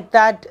just like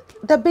that,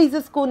 the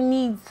basic school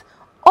needs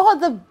all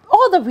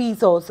the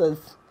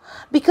resources.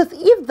 Because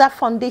if that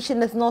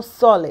foundation is not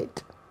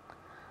solid,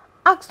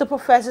 ask the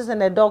professors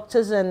and the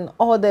doctors and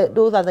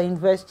those at the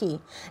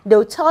university.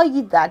 They'll tell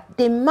you that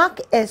they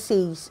mark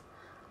essays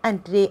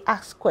and they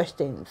ask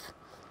questions.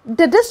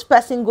 Did this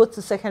person go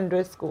to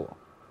secondary school?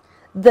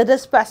 Did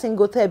this person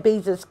go to a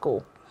basic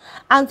school?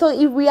 And so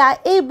if we are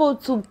able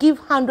to give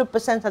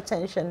 100%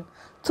 attention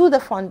to the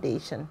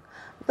foundation,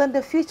 then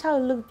the future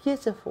will look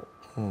beautiful.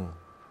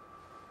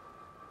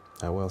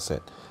 Well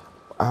said.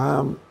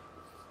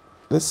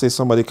 Let's say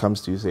somebody comes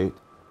to you and say,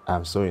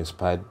 I'm so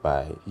inspired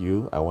by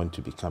you, I want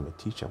to become a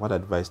teacher. What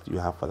advice do you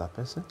have for that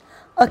person?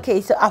 Okay,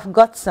 so I've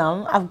got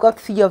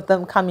 3 of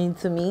them coming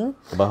to me.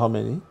 About how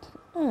many?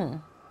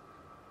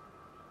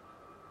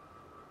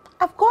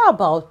 I've got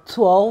about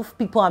 12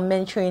 people I'm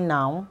mentoring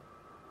now.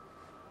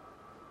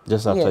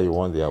 Just after you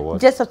won the award?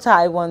 Just after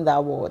I won the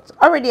award.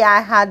 Already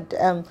I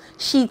had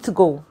sheet to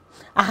go.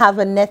 I have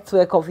a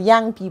network of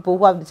young people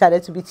who have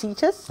decided to be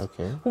teachers,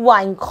 who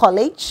are in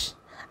college,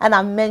 and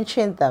I'm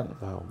mentoring them.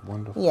 Wow,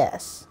 wonderful.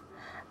 Yes.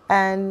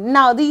 And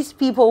now these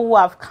people who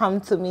have come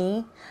to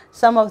me,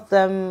 some of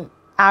them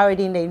are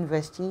already in the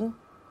university.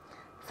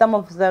 Some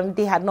of them,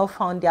 they had not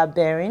found their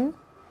bearing.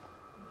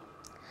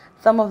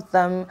 Some of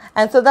them,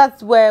 and so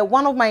that's where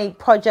one of my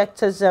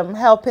projects is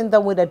helping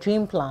them with a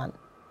dream plan.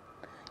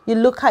 You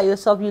look at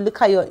yourself, you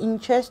look at your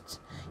interests,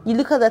 you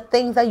look at the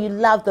things that you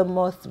love the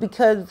most,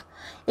 because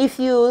if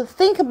you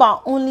think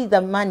about only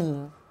the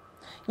money,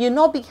 you'll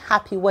not be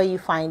happy where you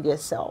find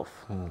yourself.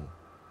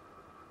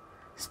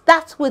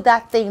 Start with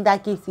that thing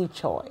that gives you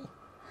joy,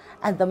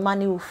 and the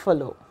money will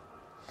follow.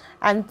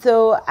 And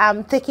so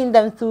I'm taking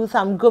them through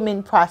some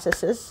grooming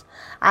processes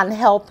and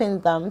helping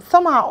them.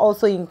 Some are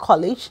also in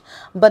college,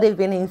 but they've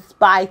been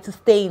inspired to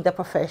stay in the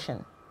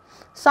profession.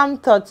 Some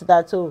thought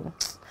that, oh,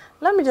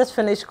 let me just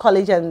finish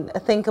college and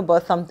think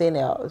about something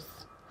else.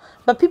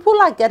 But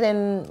people are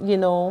getting,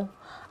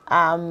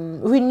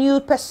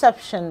 renewed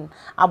perception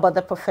about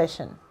the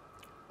profession.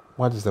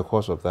 What is the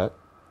cause of that?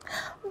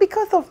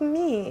 Because of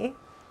me.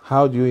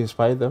 How do you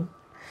inspire them?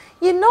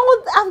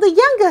 I'm the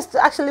youngest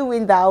to actually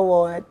win the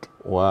award.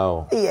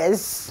 Wow.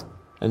 Yes.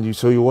 And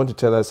so you want to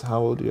tell us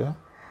how old you are?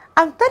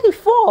 I'm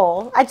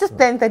 34. I just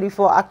turned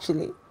 34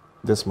 actually.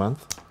 This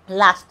month?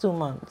 Last 2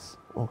 months.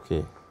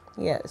 Okay.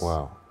 Yes.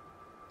 Wow.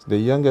 The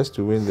youngest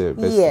to win the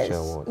Best Teacher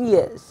Award.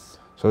 Yes.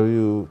 So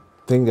you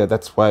think that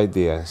that's why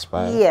they are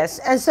inspired? Yes.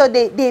 And so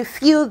they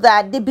feel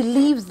that, they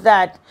believe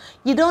that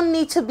you don't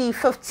need to be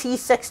 50,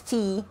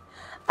 60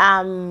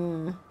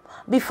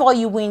 before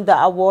you win the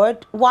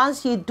award.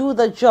 Once you do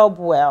the job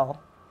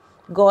well,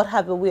 God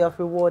have a way of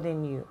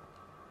rewarding you.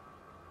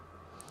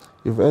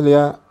 You've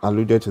earlier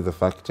alluded to the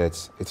fact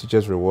that a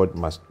teacher's reward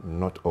must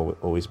not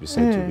always be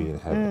said to be in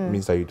heaven. It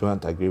means that you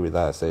don't agree with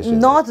that assertion.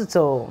 Not at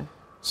all.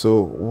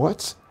 So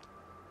what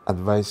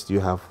advice do you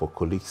have for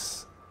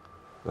colleagues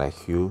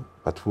like you,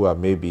 but who are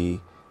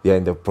maybe, they are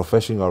in the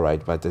profession all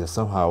right, but they're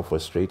somehow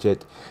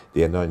frustrated,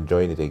 they are not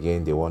enjoying it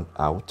again, they want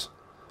out?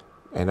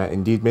 And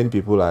indeed, many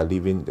people are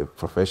leaving the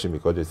profession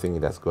because they think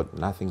that's got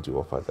nothing to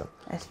offer them.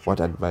 What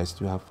advice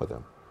do you have for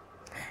them?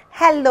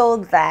 Hello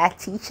there,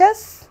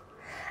 teachers.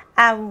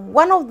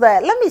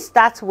 Let me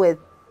start with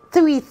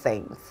 3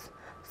 things.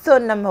 So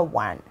number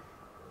 1,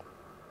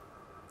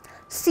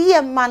 see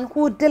a man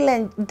who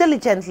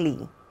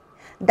diligently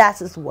does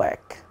his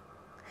work.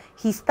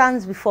 He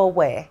stands before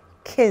where?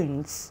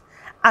 Kings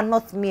and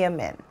not mere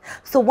men.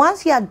 So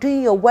once you are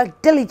doing your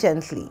work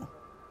diligently,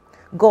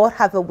 God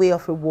has a way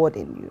of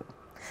rewarding you.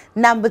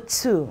 Number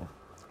 2,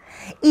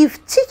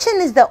 if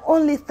teaching is the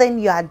only thing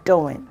you are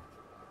doing,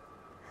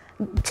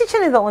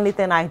 teaching is the only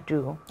thing I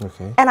do.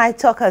 Okay. And I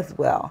talk as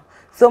well.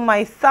 So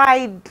my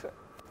side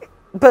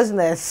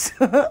business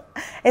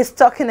is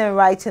talking and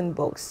writing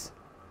books,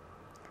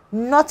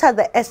 not at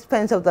the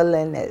expense of the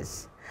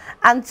learners.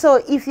 And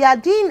so if you are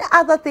doing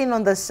other things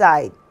on the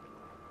side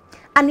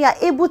and you are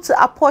able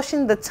to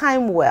apportion the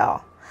time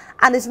well,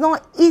 and it's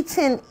not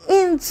eating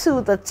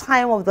into the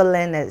time of the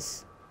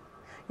learners,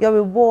 your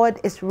reward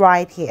is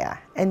right here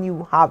and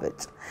you have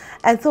it.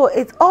 And so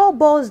it all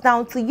boils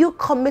down to you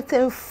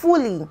committing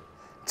fully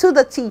to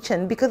the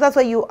teaching, because that's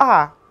what you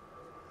are.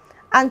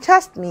 And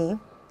trust me,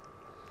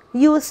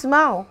 you will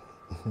smile.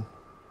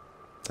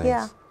 Thanks.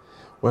 Yeah.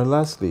 Well,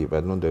 lastly,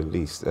 but not the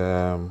least,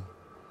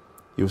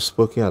 you've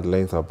spoken at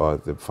length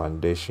about the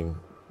foundation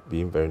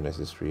being very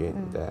necessary,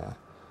 and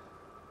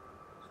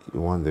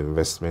you want the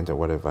investment or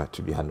whatever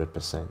to be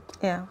 100%.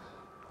 Yeah.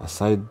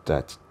 Aside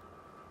that,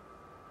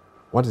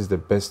 what is the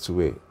best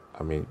way,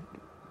 I mean,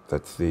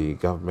 that the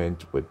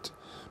government would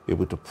be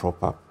able to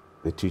prop up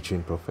the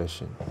teaching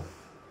profession?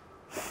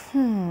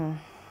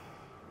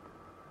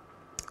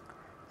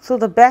 So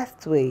the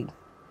best way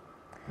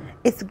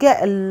is to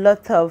get a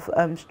lot of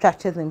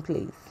structures in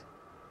place.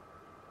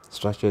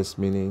 Structures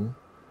meaning?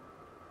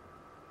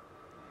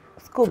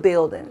 School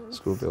buildings.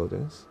 School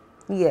buildings?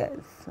 Yes,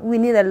 we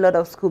need a lot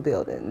of school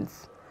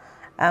buildings.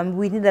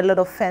 We need a lot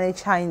of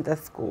furniture in the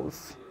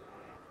schools.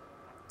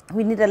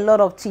 We need a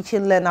lot of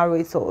teaching learner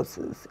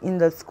resources in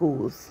the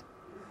schools.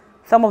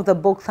 Some of the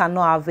books are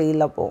not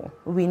available.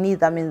 We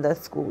need them in the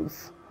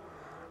schools.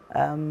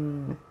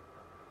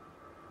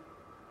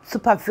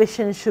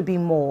 Supervision should be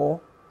more.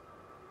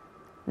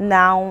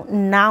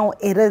 Now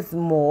it is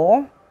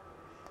more,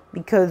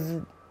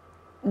 because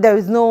there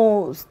is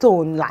no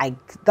stone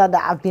like that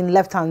have been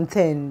left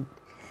unturned.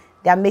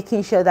 They are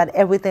making sure that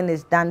everything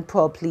is done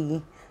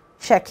properly,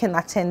 checking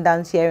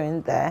attendance here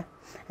and there,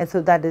 and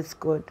so that is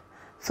good.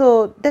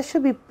 So they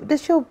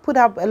should put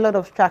up a lot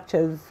of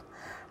structures.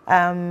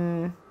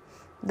 The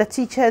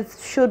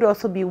teachers should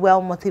also be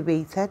well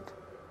motivated.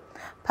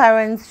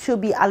 Parents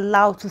should be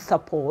allowed to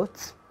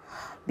support,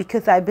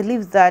 because I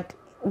believe that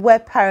where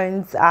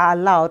parents are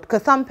allowed,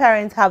 because some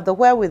parents have the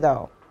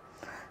wherewithal.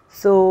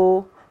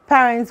 So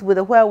parents with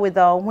the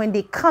wherewithal, when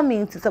they come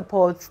in to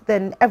support,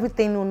 then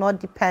everything will not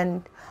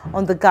depend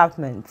on the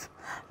government.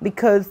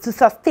 Because to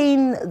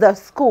sustain the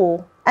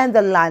school and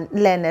the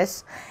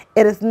learners,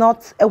 it is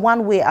not a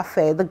one-way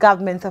affair, the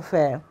government's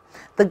affair.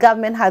 The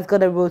government has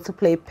got a role to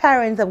play.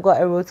 Parents have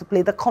got a role to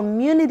play. The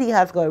community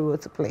has got a role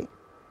to play,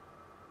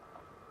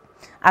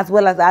 as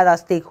well as other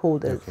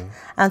stakeholders. Okay.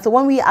 And so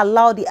when we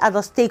allow the other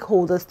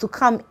stakeholders to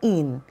come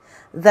in,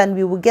 then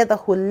we will get the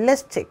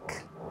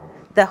holistic,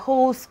 the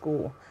whole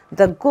school,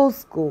 the good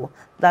school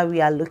that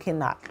we are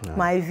looking at,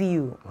 my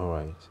view. All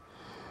right.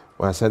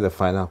 Well, I said the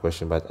final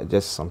question, but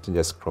just something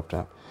just cropped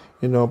up.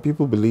 You know,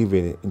 people believe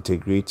in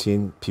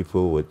integrating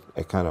people with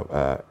a kind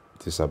of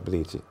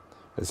disability.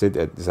 I said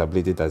that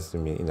disability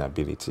doesn't mean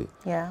inability.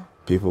 Yeah.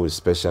 People with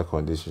special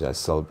conditions like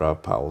cerebral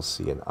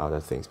palsy and other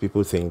things.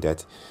 People think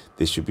that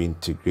they should be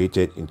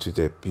integrated into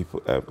the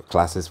people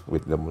classes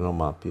with the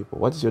normal people.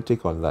 What is your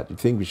take on that? You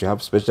think we should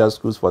have special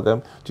schools for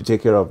them to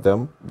take care of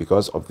them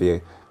because of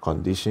their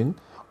condition,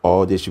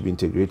 or they should be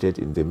integrated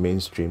in the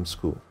mainstream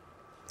school?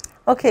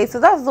 Okay, so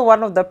that's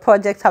one of the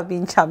projects I've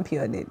been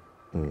championing.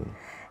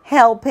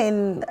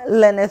 Helping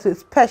learners with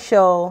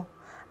special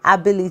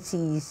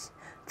abilities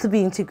to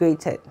be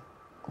integrated,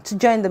 to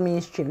join the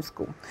mainstream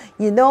school.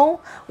 You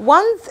know,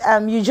 once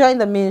you join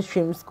the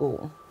mainstream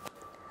school,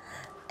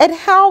 it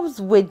helps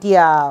with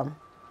their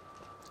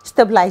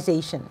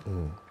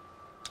stabilization.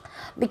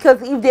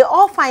 Because if they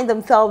all find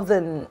themselves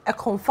in a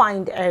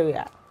confined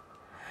area,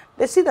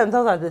 they see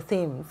themselves as the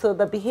same, so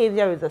the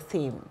behavior is the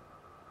same.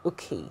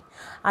 Okay.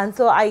 And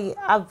so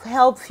I've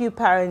helped few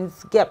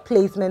parents get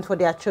placement for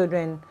their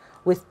children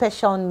with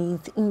special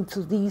needs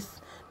into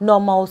these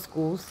normal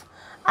schools.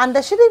 And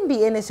there shouldn't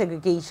be any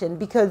segregation,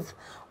 because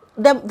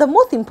the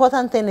most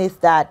important thing is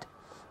that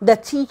the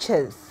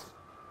teachers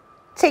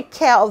take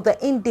care of the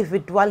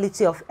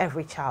individuality of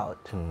every child.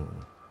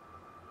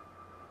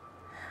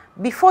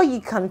 Before you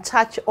can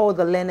touch all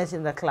the learners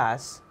in the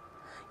class,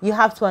 you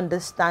have to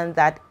understand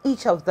that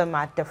each of them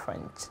are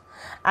different.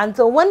 And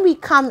so when we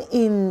come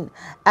in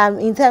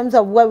terms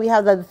of where we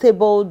have the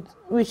disabled,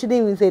 we shouldn't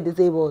even say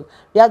disabled,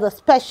 we have the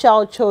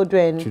special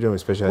children with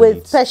special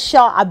needs,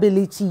 special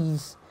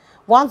abilities.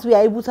 Once we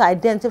are able to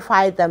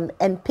identify them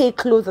and pay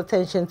close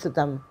attention to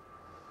them,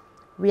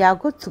 we are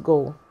good to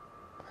go.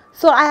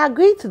 So I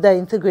agree to the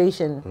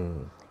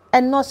integration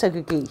and not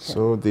segregation.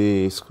 So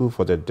the school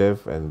for the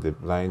deaf and the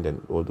blind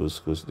and all those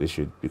schools, they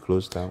should be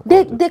closed down?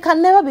 They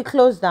can never be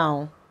closed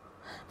down.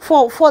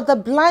 For the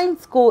blind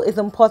school, it's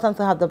important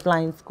to have the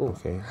blind school.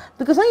 Okay.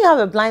 Because when you have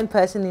a blind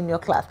person in your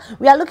class,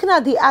 we are looking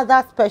at the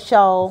other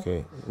special.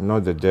 Okay.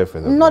 Not the deaf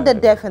and the not blind.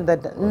 The deaf and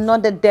the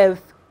not the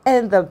deaf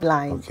and the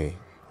blind. Okay.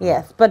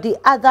 Yes, but the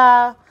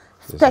other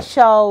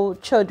special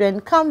children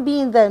can be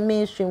in the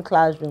mainstream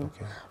classroom,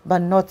 but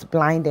not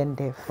blind and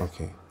deaf.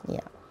 Okay. Yeah.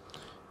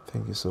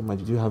 Thank you so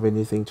much. Do you have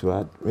anything to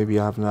add? Maybe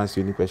I haven't asked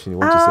you any question. You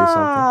want to say something?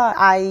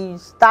 I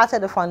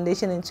started the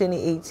foundation in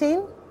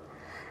 2018.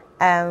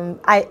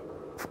 I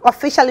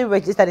officially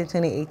registered in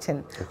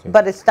 2018,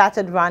 but it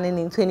started running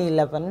in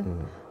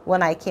 2011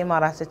 when I came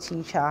out as a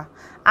teacher.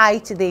 I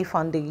Today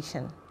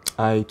Foundation.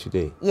 I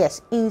Today?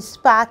 Yes,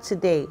 Inspire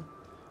Today.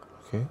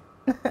 Okay.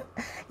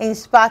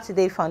 Inspire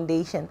Today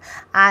Foundation.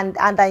 And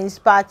under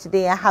Inspire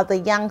Today, I have the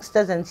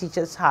Youngsters and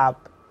Teachers Hub,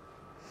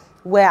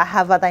 where I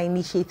have other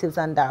initiatives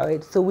under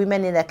it. So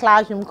Women in the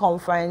Classroom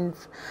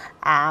Conference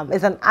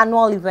is an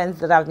annual event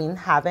that I've been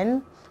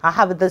having. I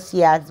have it this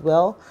year as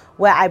well,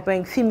 where I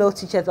bring female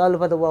teachers all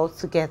over the world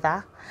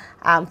together.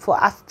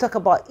 for us to talk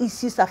about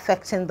issues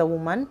affecting the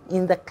woman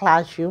in the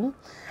classroom,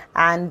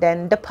 and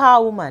then the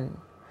power woman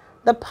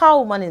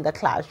in the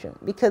classroom,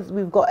 because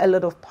we've got a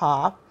lot of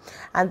power.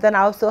 And then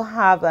I also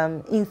have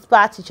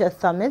Inspire Teacher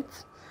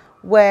Summits,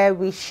 where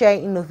we share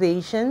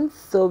innovations.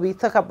 So we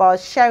talk about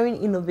sharing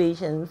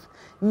innovations,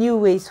 new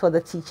ways for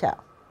the teacher.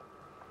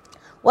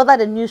 What are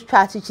the new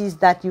strategies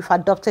that you've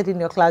adopted in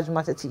your classroom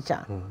as a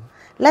teacher?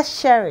 Let's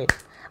share it.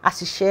 As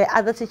you share,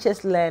 other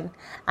teachers learn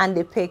and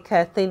they pick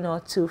a thing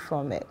or two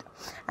from it.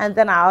 And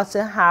then I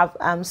also have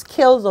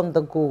Skills on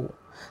the Go.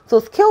 So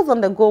Skills on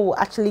the Go will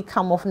actually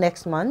come off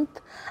next month.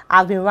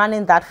 I've been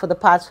running that for the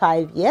past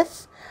 5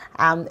 years.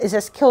 It's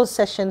a skills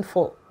session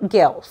for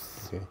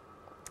girls. Okay.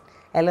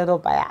 A little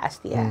biased,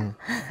 yeah.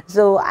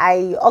 So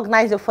I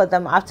organize it for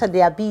them after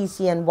their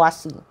BEC and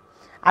WASI.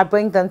 I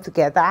bring them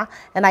together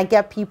and I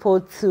get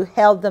people to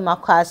help them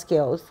acquire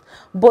skills,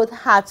 both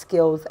hard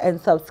skills and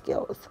soft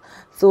skills.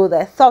 So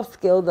the soft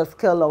skill, the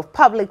skill of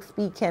public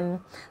speaking,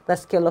 the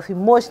skill of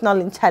emotional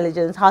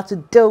intelligence, how to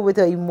deal with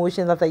the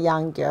emotions of a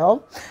young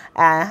girl.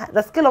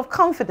 The skill of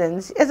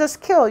confidence is a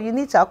skill, you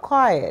need to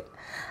acquire it.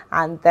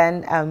 And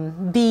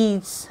then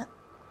beads,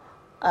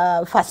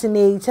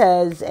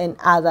 fascinators and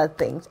other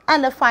things.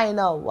 And the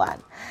final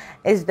one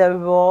is the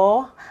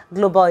Raw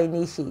Global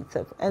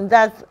Initiative. And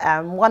that's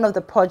one of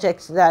the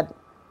projects that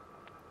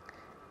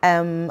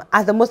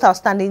as the most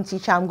outstanding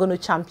teacher, I'm going to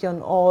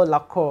champion all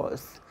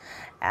across.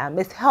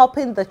 It's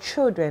helping the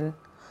children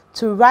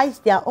to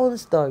write their own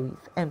stories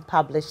and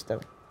publish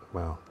them.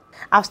 Wow.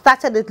 I've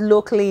started it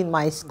locally in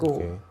my school.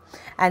 Okay.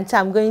 And so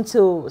I'm going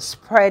to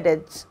spread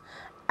it.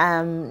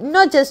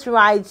 Not just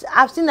write.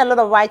 I've seen a lot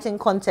of writing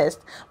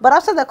contests, but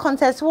after the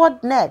contest,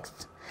 what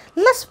next?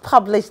 Let's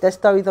publish the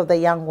stories of the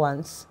young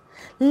ones.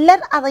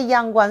 Let other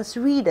young ones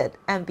read it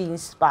and be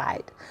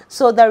inspired.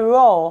 So the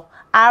RAW,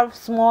 R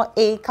small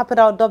a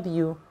capital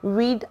W,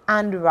 read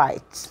and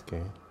write.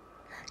 Okay.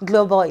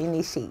 Global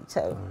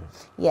Initiative.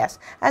 Yes.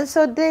 And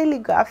so Daily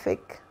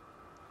Graphic,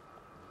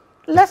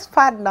 let's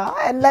partner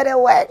and let it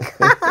work.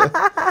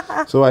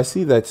 So I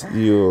see that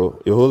your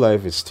whole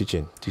life is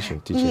teaching.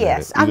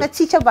 Yes, I'm a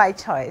teacher by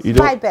choice,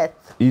 by birth.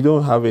 You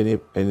don't have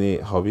any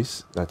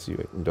hobbies that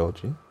you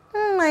indulge in?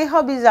 My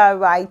hobbies are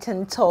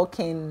writing,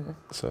 talking.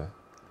 So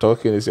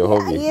talking is your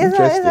hobby. Yes,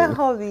 it's a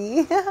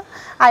hobby.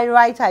 I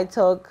write, I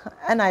talk,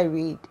 and I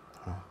read.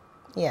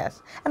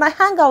 Yes. And I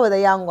hang out with the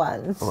young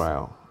ones.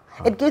 Wow.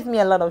 It gives me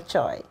a lot of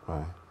joy.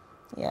 Right.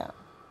 Yeah.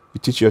 You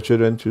teach your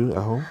children too at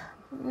home?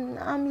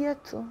 I'm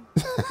yet to.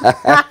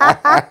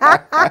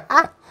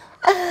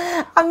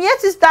 I'm yet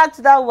to start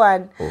that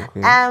one.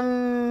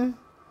 Okay.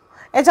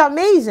 It's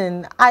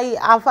amazing. I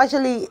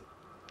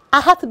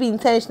have to be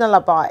intentional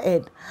about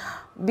it,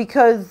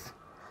 because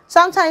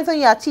sometimes when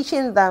you are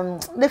teaching them,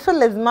 they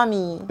feel it's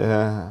mommy.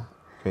 Yeah.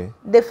 Okay.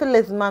 They feel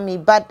it's mommy,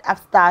 but I've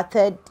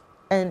started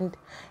and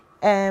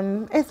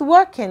it's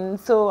working.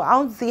 So I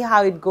want to see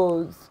how it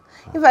goes.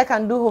 If I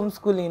can do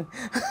homeschooling.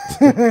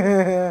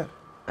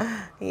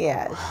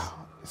 Yes. Wow.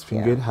 It's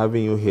been good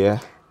having you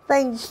here.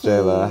 Thank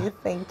Stella. you.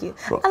 Thank you.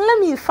 And let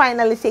me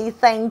finally say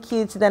thank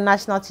you to the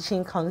National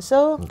Teaching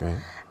Council, okay,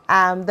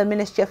 the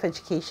Ministry of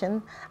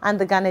Education, and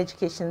the Ghana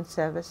Education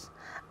Service.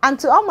 And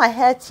to all my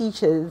head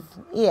teachers,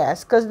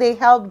 yes, because they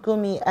helped grow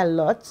me a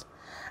lot.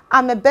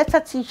 I'm a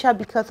better teacher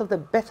because of the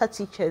better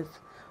teachers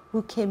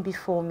who came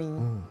before me.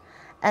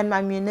 And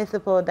my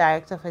Municipal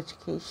Director of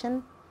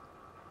Education,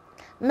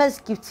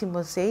 Ms. Gifty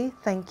Mose,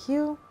 thank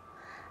you.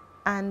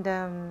 And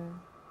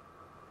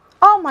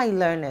all my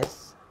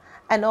learners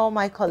and all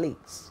my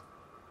colleagues.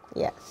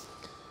 Yes.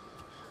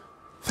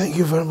 Thank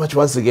you very much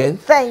once again.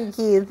 Thank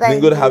you. Thank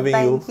you. Been good having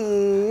you. Thank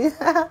you.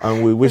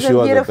 And we wish you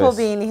all the best. It's beautiful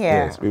being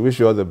here. Yes, we wish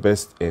you all the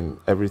best in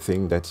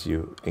everything that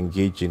you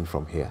engage in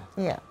from here.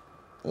 Yeah.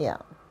 Yeah.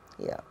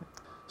 Yeah.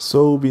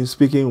 So we've been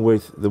speaking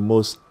with the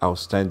most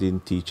outstanding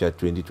teacher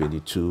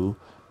 2022,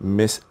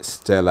 Miss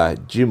Stella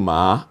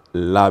Gyimaah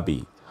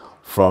Larbi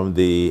from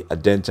the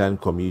Adenta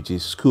Community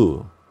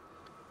School.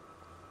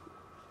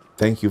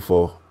 Thank you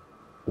for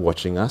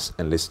watching us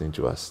and listening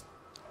to us.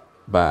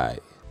 Bye.